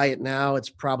racket, buy it now. It's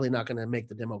probably not going to make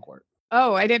the demo court.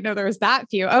 Oh, I didn't know there was that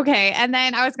few. Okay. And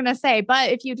then I was going to say, but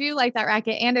if you do like that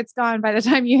racket and it's gone by the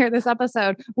time you hear this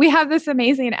episode, we have this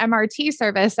amazing MRT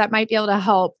service that might be able to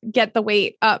help get the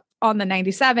weight up on the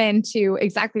 97 to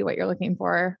exactly what you're looking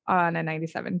for on a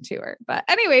 97 tour. But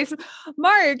anyways,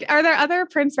 Mark, are there other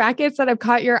Prince rackets that have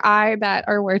caught your eye that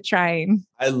are worth trying?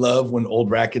 I love when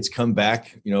old rackets come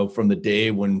back, from the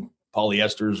day when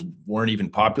polyesters weren't even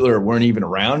popular or weren't even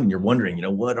around. And you're wondering,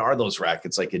 what are those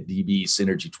rackets like a DB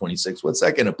Synergy 26? What's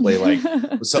that going to play like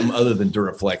with something other than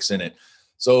Duraflex in it?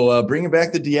 So bringing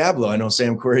back the Diablo. I know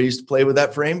Sam Querrey used to play with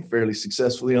that frame fairly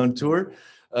successfully on tour.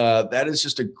 That is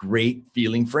just a great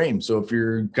feeling frame. So if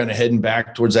you're kind of heading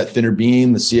back towards that thinner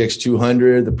beam, the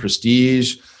CX200, the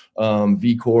Prestige,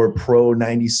 VCore Pro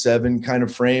 97 kind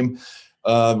of frame,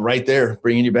 right there,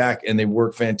 bringing you back. And they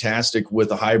work fantastic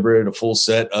with a hybrid, a full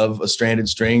set of a stranded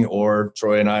string, or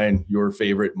Troy and I and your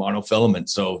favorite monofilament.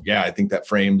 So yeah, I think that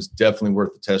frame is definitely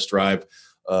worth the test drive.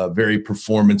 Very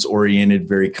performance oriented,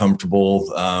 very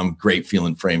comfortable, great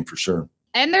feeling frame for sure.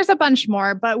 And there's a bunch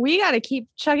more, but we got to keep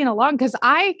chugging along because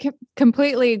I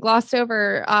completely glossed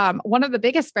over one of the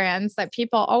biggest brands that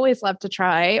people always love to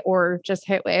try or just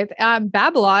hit with,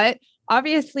 Babolat.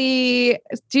 Obviously,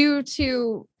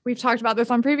 we've talked about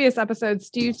this on previous episodes,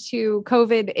 due to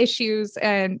COVID issues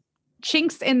and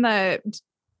chinks in the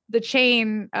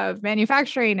chain of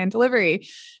manufacturing and delivery.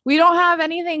 We don't have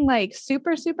anything like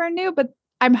super, super new, but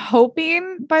I'm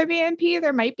hoping by BNP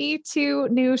there might be 2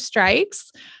 new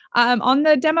strikes on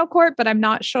the demo court, but I'm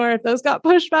not sure if those got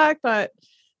pushed back. But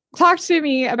talk to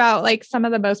me about like some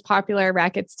of the most popular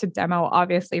rackets to demo,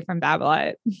 obviously from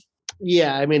Babolat.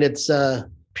 Yeah, I mean, it's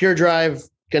Pure Drive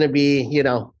going to be,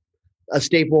 a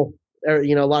staple. A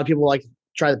lot of people like to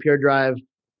try the Pure Drive.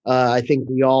 I think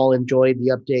we all enjoyed the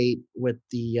update with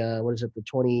the,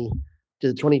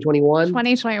 the 2021?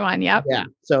 2021, yep. Yeah,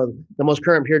 so the most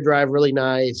current Pure Drive, really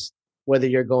nice. Whether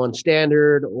you're going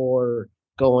standard or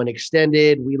going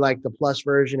extended, we like the plus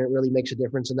version. It really makes a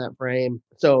difference in that frame.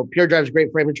 So Pure Drive's a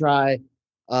great frame to try.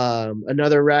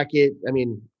 Another racket, I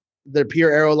mean, the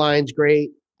Pure Aero line's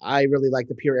great. I really like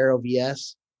the Pure Aero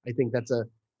VS. I think that's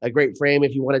a great frame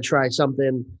if you want to try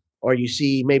something, or you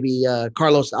see maybe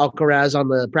Carlos Alcaraz on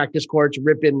the practice courts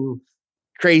ripping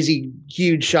crazy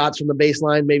huge shots from the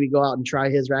baseline. Maybe go out and try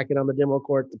his racket on the demo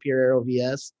court, the Pure Aero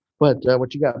VS. But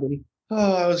what you got, buddy?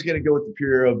 Oh, I was going to go with the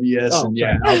Pure Aero VS. And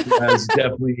yeah, Alcaraz is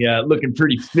definitely looking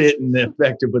pretty fit and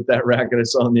effective with that racket I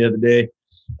saw him the other day.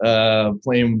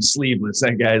 Playing sleeveless.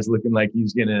 That guy's looking like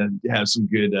he's going to have some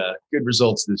good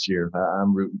results this year.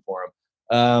 I'm rooting for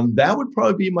him. That would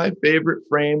probably be my favorite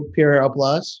frame. Pure Aero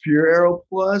Plus. Pure Aero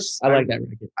Plus. I like that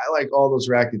racket. I like all those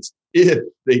rackets. If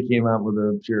they came out with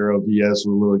a Pure Aero VS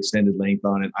with a little extended length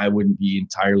on it, I wouldn't be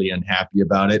entirely unhappy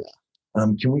about it.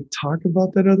 Can we talk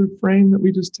about that other frame that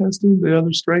we just tested, the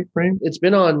other strike frame? It's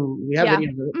been on, we have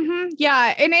videos of it. Mm-hmm.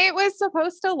 Yeah. And it was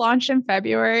supposed to launch in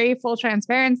February, full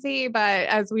transparency. But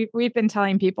as we've been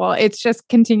telling people, it's just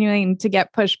continuing to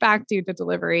get pushed back due to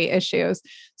delivery issues.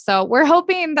 So we're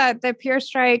hoping that the Pure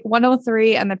Strike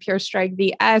 103 and the Pure Strike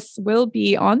VS will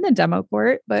be on the demo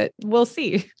court, but we'll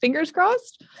see. Fingers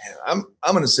crossed. I'm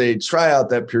going to say, try out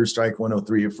that Pure Strike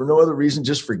 103 if for no other reason,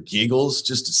 just for giggles,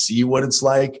 just to see what it's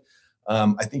like.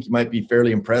 I think you might be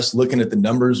fairly impressed looking at the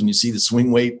numbers when you see the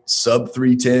swing weight sub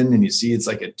 310 and you see it's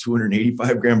like a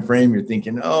 285 gram frame. You're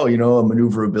thinking, a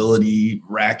maneuverability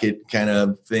racket kind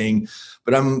of thing.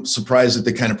 But I'm surprised at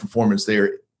the kind of performance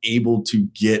they're able to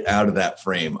get out of that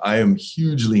frame. I am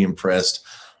hugely impressed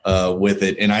with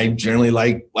it. And I generally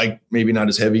like maybe not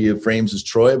as heavy of frames as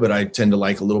Troy, but I tend to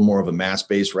like a little more of a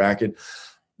mass-based racket.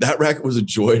 That racket was a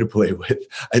joy to play with.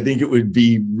 I think it would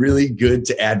be really good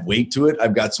to add weight to it.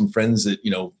 I've got some friends that,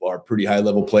 are pretty high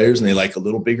level players and they like a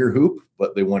little bigger hoop,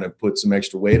 but they want to put some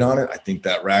extra weight on it. I think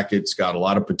that racket's got a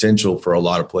lot of potential for a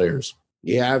lot of players.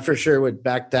 Yeah, I for sure would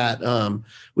back that.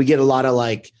 We get a lot of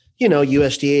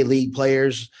USDA league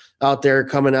players out there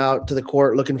coming out to the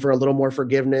court looking for a little more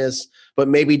forgiveness, but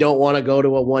maybe don't want to go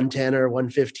to a 110 or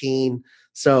 115.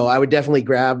 So I would definitely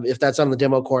grab, if that's on the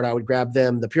demo court, I would grab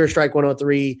them. The Pure Strike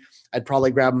 103, I'd probably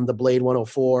grab them the Blade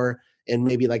 104 and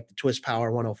maybe like the Twist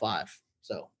Power 105.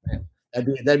 So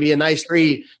that'd be a nice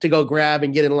three to go grab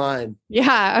and get in line.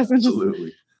 Yeah,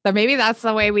 absolutely. So maybe that's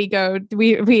the way we go.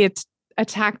 We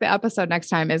attack the episode next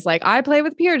time is like, I play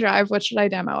with Pure Drive. What should I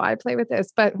demo? I play with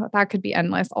this, but that could be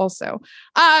endless also.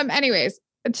 Anyways.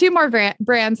 Two more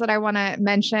brands that I want to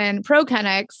mention.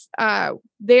 ProKennex,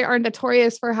 they are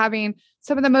notorious for having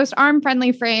some of the most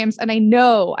arm-friendly frames. And I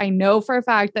know for a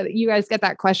fact that you guys get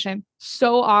that question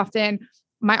so often.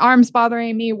 My arm's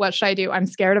bothering me. What should I do? I'm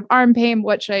scared of arm pain.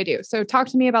 What should I do? So talk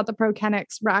to me about the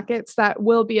ProKennex rackets that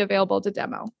will be available to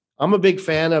demo. I'm a big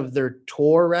fan of their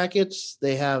Tour rackets.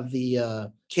 They have the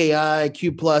KI,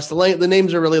 Q+. The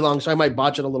names are really long, so I might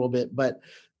botch it a little bit, but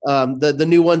the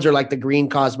new ones are like the green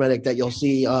cosmetic that you'll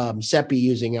see Seppi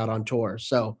using out on tour.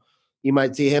 So you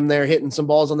might see him there hitting some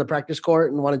balls on the practice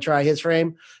court and want to try his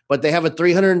frame. But they have a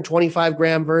 325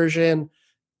 gram version.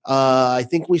 I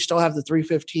think we still have the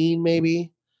 315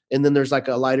 maybe. And then there's like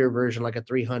a lighter version, like a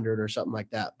 300 or something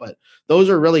like that. But those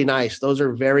are really nice. Those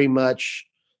are very much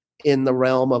in the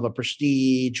realm of a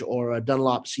Prestige or a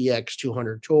Dunlop CX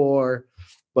 200 Tour,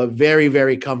 but very,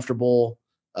 very comfortable.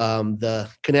 The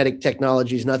kinetic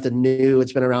technology is nothing new.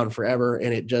 It's been around forever,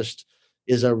 and it just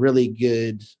is a really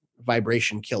good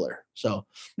vibration killer. So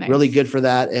nice. Really good for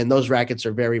that. And those rackets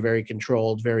are very, very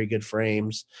controlled, very good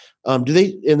frames. And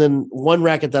then one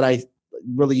racket that I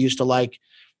really used to like,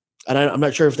 and I'm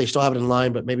not sure if they still have it in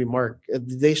line, but maybe Mark,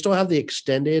 they still have the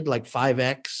extended like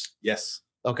 5X. Yes.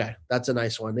 Okay. That's a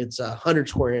nice one. It's 100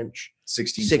 square inch,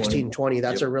 1620.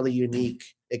 That's a really unique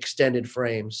extended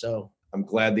frame. So I'm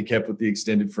glad they kept with the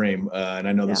extended frame. And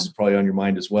I know this is probably on your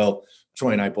mind as well.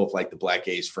 Troy and I both like the Black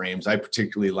Ace frames. I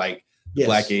particularly like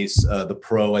Black Ace, the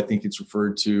Pro, I think it's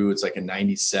referred to. It's like a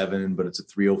 97, but it's a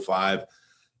 305.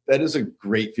 That is a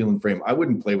great feeling frame. I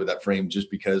wouldn't play with that frame just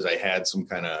because I had some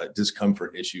kind of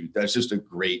discomfort issue. That's just a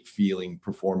great feeling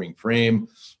performing frame.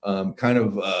 Kind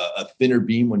of a thinner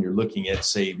beam when you're looking at,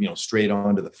 say, straight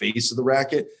onto the face of the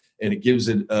racket. And it gives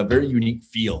it a very unique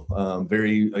feel.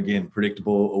 Very, again,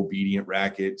 predictable, obedient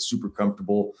racket, super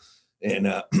comfortable. And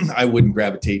I wouldn't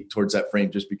gravitate towards that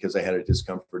frame just because I had a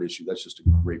discomfort issue. That's just a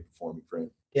great performing frame.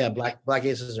 Yeah, black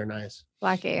aces are nice.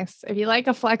 Black Ace. If you like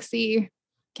a flexy,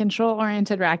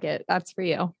 control-oriented racket, that's for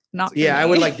you. Not for me. I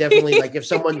would like definitely like if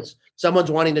someone's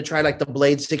wanting to try like the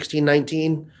Blade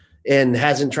 1619 and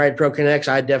hasn't tried Pro Connects,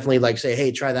 I'd definitely like say,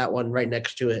 hey, try that one right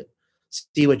next to it.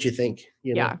 See what you think.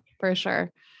 Yeah, for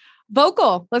sure.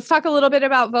 Vocal. Let's talk a little bit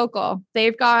about Vocal.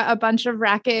 They've got a bunch of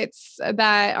rackets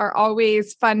that are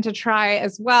always fun to try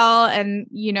as well. And,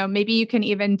 maybe you can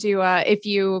even do if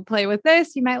you play with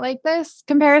this, you might like this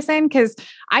comparison, because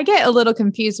I get a little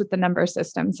confused with the number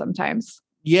system sometimes.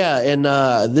 Yeah. And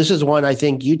this is one I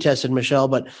think you tested, Michelle,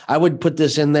 but I would put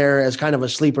this in there as kind of a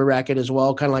sleeper racket as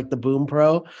well, kind of like the Boom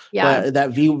Pro. Yeah.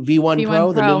 That V1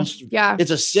 Pro. The newest, yeah.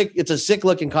 It's a sick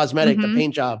looking cosmetic, the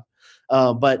paint job.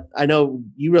 But I know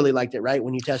you really liked it, right?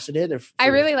 When you tested it? I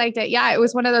really liked it. Yeah. It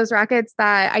was one of those rackets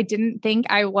that I didn't think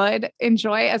I would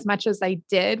enjoy as much as I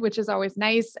did, which is always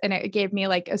nice. And it gave me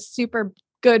like a super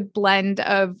good blend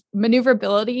of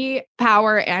maneuverability,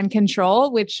 power, and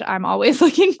control, which I'm always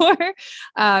looking for.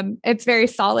 It's very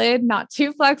solid, not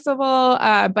too flexible,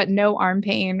 but no arm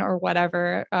pain or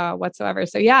whatever whatsoever.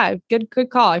 So yeah, good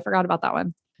call. I forgot about that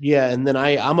one. Yeah, and then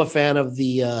I'm a fan of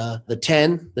the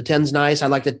 10. The 10's nice. I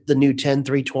like the new 10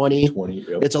 320. 20,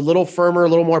 yep. It's a little firmer, a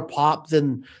little more pop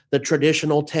than the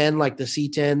traditional 10, like the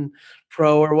C10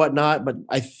 Pro or whatnot. But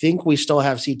I think we still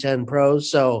have C10 Pros.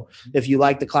 So if you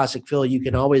like the classic feel, you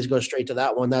can always go straight to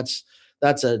that one. That's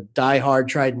a diehard,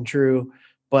 tried and true.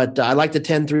 But I like the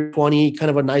 10 320, kind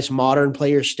of a nice modern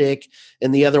player stick.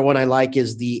 And the other one I like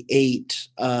is the 8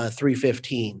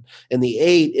 315. And the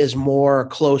 8 is more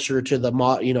closer to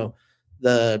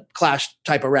the Clash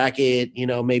type of racket,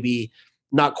 maybe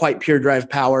not quite pure drive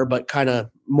power, but kind of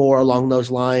more along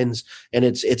those lines. And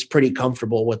it's pretty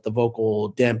comfortable with the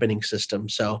Vocal dampening system.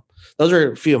 So those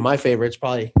are a few of my favorites,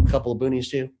 probably a couple of boonies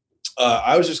too.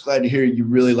 I was just glad to hear you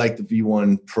really like the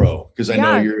V1 Pro, because I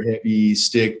know you're a heavy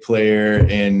stick player,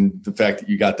 and the fact that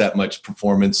you got that much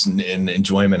performance and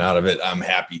enjoyment out of it, I'm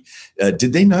happy.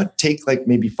 Did they not take like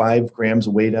maybe 5 grams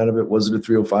of weight out of it? Was it a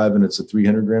 305 and it's a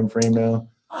 300 gram frame now?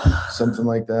 Something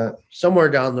like that. Somewhere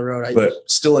down the road. But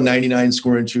still a 99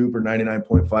 square inch hoop or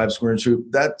 99.5 square inch hoop.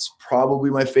 That's probably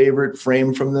my favorite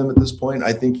frame from them at this point.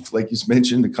 I think, like you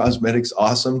mentioned, the cosmetics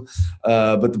awesome,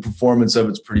 but the performance of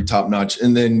it's pretty top notch.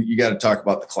 And then you got to talk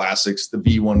about the classics, the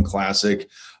V1 Classic,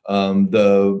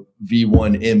 the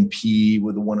V1 MP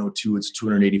with the 102. It's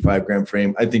 285 gram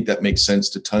frame. I think that makes sense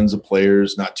to tons of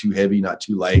players, not too heavy, not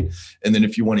too light. And then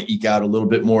if you want to eke out a little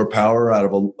bit more power out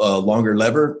of a longer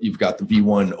lever, you've got the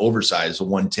V1 Oversize, a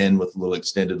 110 with a little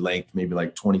extended length, maybe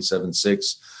like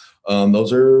 27.6.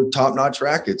 Those are top-notch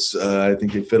rackets. I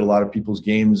think they fit a lot of people's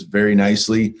games very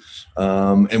nicely,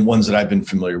 and ones that I've been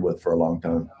familiar with for a long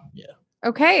time.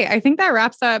 Okay, I think that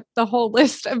wraps up the whole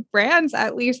list of brands,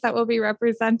 at least, that will be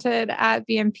represented at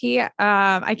BMP.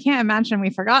 I can't imagine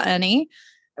we forgot any.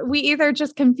 We either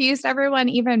just confused everyone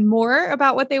even more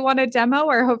about what they want to demo,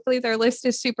 or hopefully their list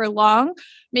is super long.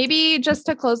 Maybe just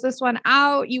to close this one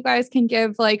out, you guys can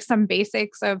give like some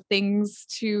basics of things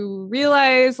to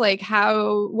realize, like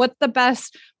what the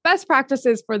best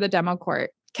practices for the demo court.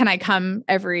 Can I come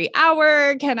every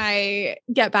hour? Can I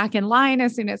get back in line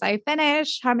as soon as I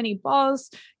finish? How many balls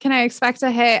can I expect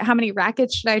to hit? How many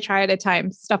rackets should I try at a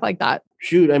time? Stuff like that.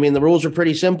 Shoot, I mean, the rules are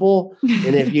pretty simple.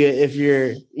 And if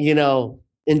you're,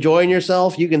 enjoying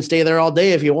yourself, you can stay there all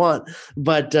day if you want.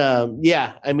 But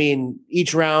I mean,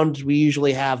 each round we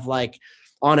usually have like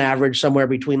on average somewhere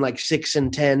between like 6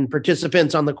 and 10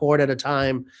 participants on the court at a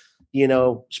time,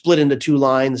 split into 2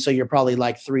 lines. So you're probably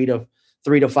like 3 to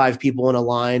 5 people in a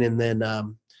line, and then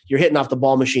you're hitting off the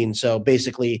ball machine. So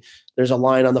basically there's a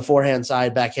line on the forehand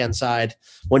side, backhand side.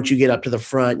 Once you get up to the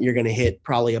front, you're going to hit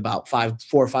probably about 4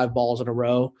 or 5 balls in a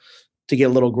row to get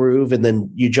a little groove. And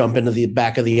then you jump into the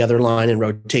back of the other line and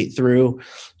rotate through.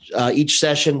 Each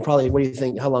session, probably, what do you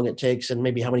think, how long it takes and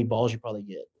maybe how many balls you probably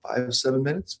get? 5-7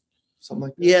 minutes, something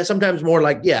like that. Yeah, sometimes more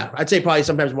like, I'd say probably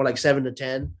sometimes more like 7 to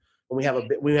 10 when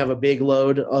we have a big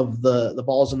load of the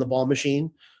balls in the ball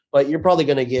machine. But you're probably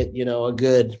going to get, a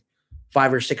good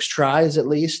 5 or 6 tries at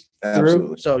least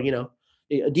through. So,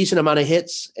 a decent amount of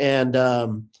hits. And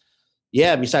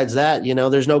besides that,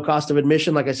 there's no cost of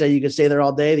admission. Like I said, you can stay there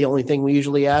all day. The only thing we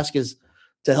usually ask is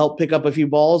to help pick up a few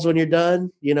balls when you're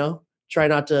done. Try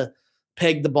not to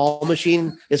peg the ball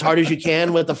machine as hard as you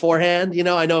can with the forehand.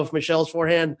 I know if Michelle's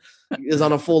forehand is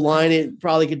on a full line, it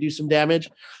probably could do some damage.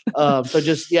 So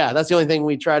just, that's the only thing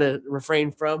we try to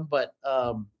refrain from. But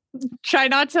Try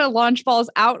not to launch balls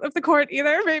out of the court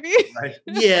either, maybe. Right.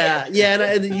 Yeah.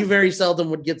 And you very seldom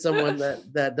would get someone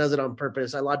that does it on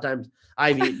purpose. A lot of times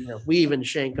we even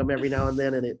shank them every now and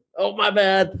then and oh, my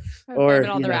bad. Or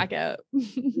on the racket.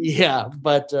 Yeah.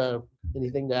 But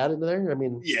anything to add into there? I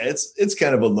mean, yeah, it's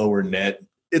kind of a lower net.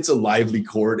 It's a lively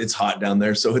court. It's hot down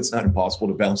there, so it's not impossible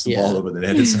to bounce the ball over the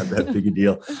net. It's not that big a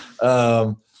deal.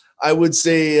 I would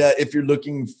say if you're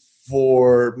looking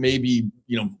for maybe,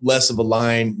 less of a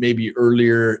line, maybe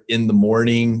earlier in the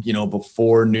morning,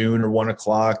 before noon or 1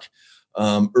 o'clock,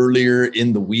 earlier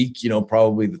in the week,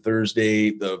 probably the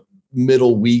Thursday, the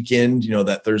middle weekend,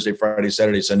 that Thursday, Friday,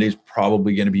 Saturday, Sunday is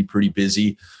probably going to be pretty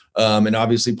busy. And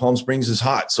obviously Palm Springs is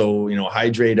hot. So,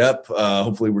 hydrate up.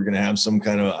 Hopefully we're going to have some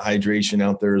kind of hydration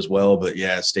out there as well, but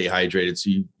yeah, stay hydrated. So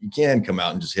you can come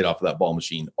out and just hit off of that ball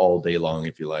machine all day long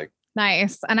if you like.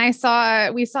 Nice. And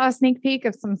we saw a sneak peek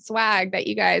of some swag that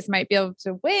you guys might be able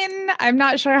to win. I'm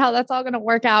not sure how that's all going to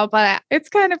work out, but it's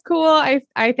kind of cool. I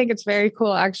think it's very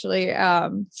cool, actually.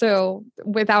 So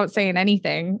without saying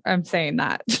anything, I'm saying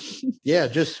that. Yeah,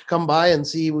 just come by and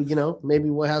see, maybe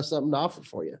we'll have something to offer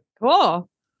for you. Cool.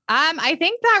 I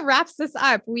think that wraps this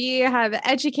up. We have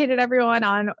educated everyone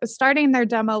on starting their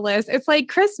demo list. It's like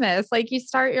Christmas, like you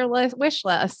start your wish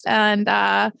list,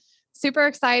 and super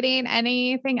exciting.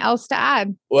 Anything else to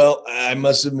add? Well, I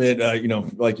must admit,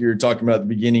 like you were talking about at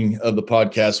the beginning of the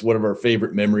podcast, one of our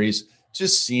favorite memories,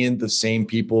 just seeing the same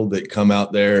people that come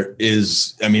out there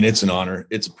it's an honor.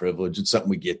 It's a privilege. It's something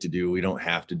we get to do. We don't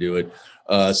have to do it.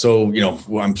 So,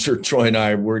 I'm sure Troy and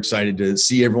I were excited to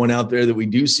see everyone out there that we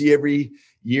do see every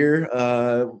year,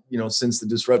 since the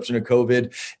disruption of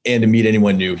COVID, and to meet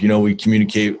anyone new. We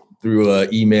communicate through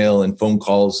email and phone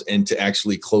calls, and to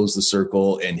actually close the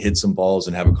circle and hit some balls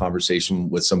and have a conversation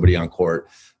with somebody on court.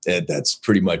 That's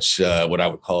pretty much what I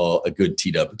would call a good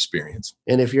teed up experience.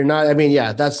 And if you're not,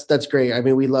 that's great.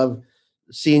 We love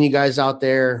seeing you guys out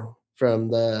there, from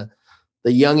the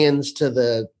youngins to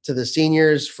the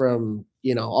seniors, from,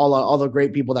 all the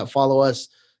great people that follow us.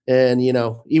 And,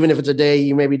 even if it's a day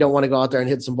you maybe don't want to go out there and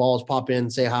hit some balls, pop in,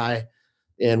 say hi,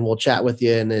 and we'll chat with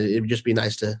you. And it'd just be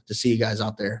nice to see you guys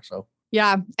out there. So.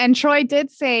 Yeah. And Troy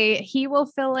did say he will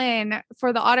fill in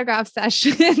for the autograph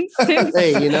session.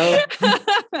 Hey,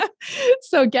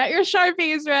 So get your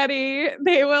Sharpies ready.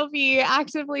 They will be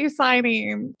actively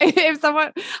signing.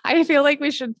 I feel like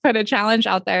we should put a challenge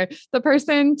out there. The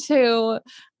person to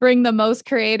bring the most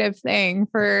creative thing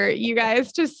for you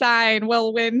guys to sign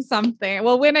will win something.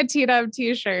 We'll win a T-Dub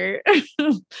t-shirt.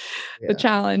 The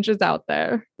challenge is out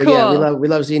there. Cool. Yeah, we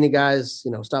love seeing you guys,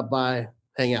 stop by,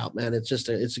 hang out, man. It's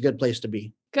a good place to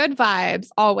be. Good vibes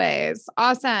always.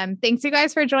 Awesome. Thanks you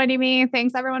guys for joining me.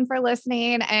 Thanks everyone for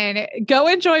listening, and go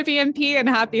enjoy BNP and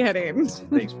happy hitting.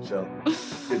 Thanks, Michelle.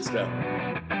 Good stuff.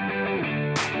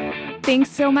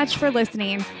 Thanks so much for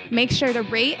listening. Make sure to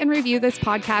rate and review this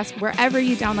podcast wherever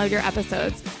you download your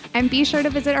episodes. And be sure to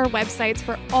visit our websites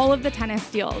for all of the tennis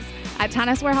deals at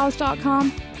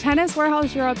tenniswarehouse.com,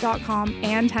 tenniswarehouseeurope.com,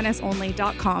 and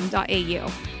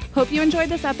tennisonly.com.au. Hope you enjoyed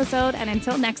this episode, and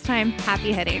until next time,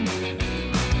 happy hitting.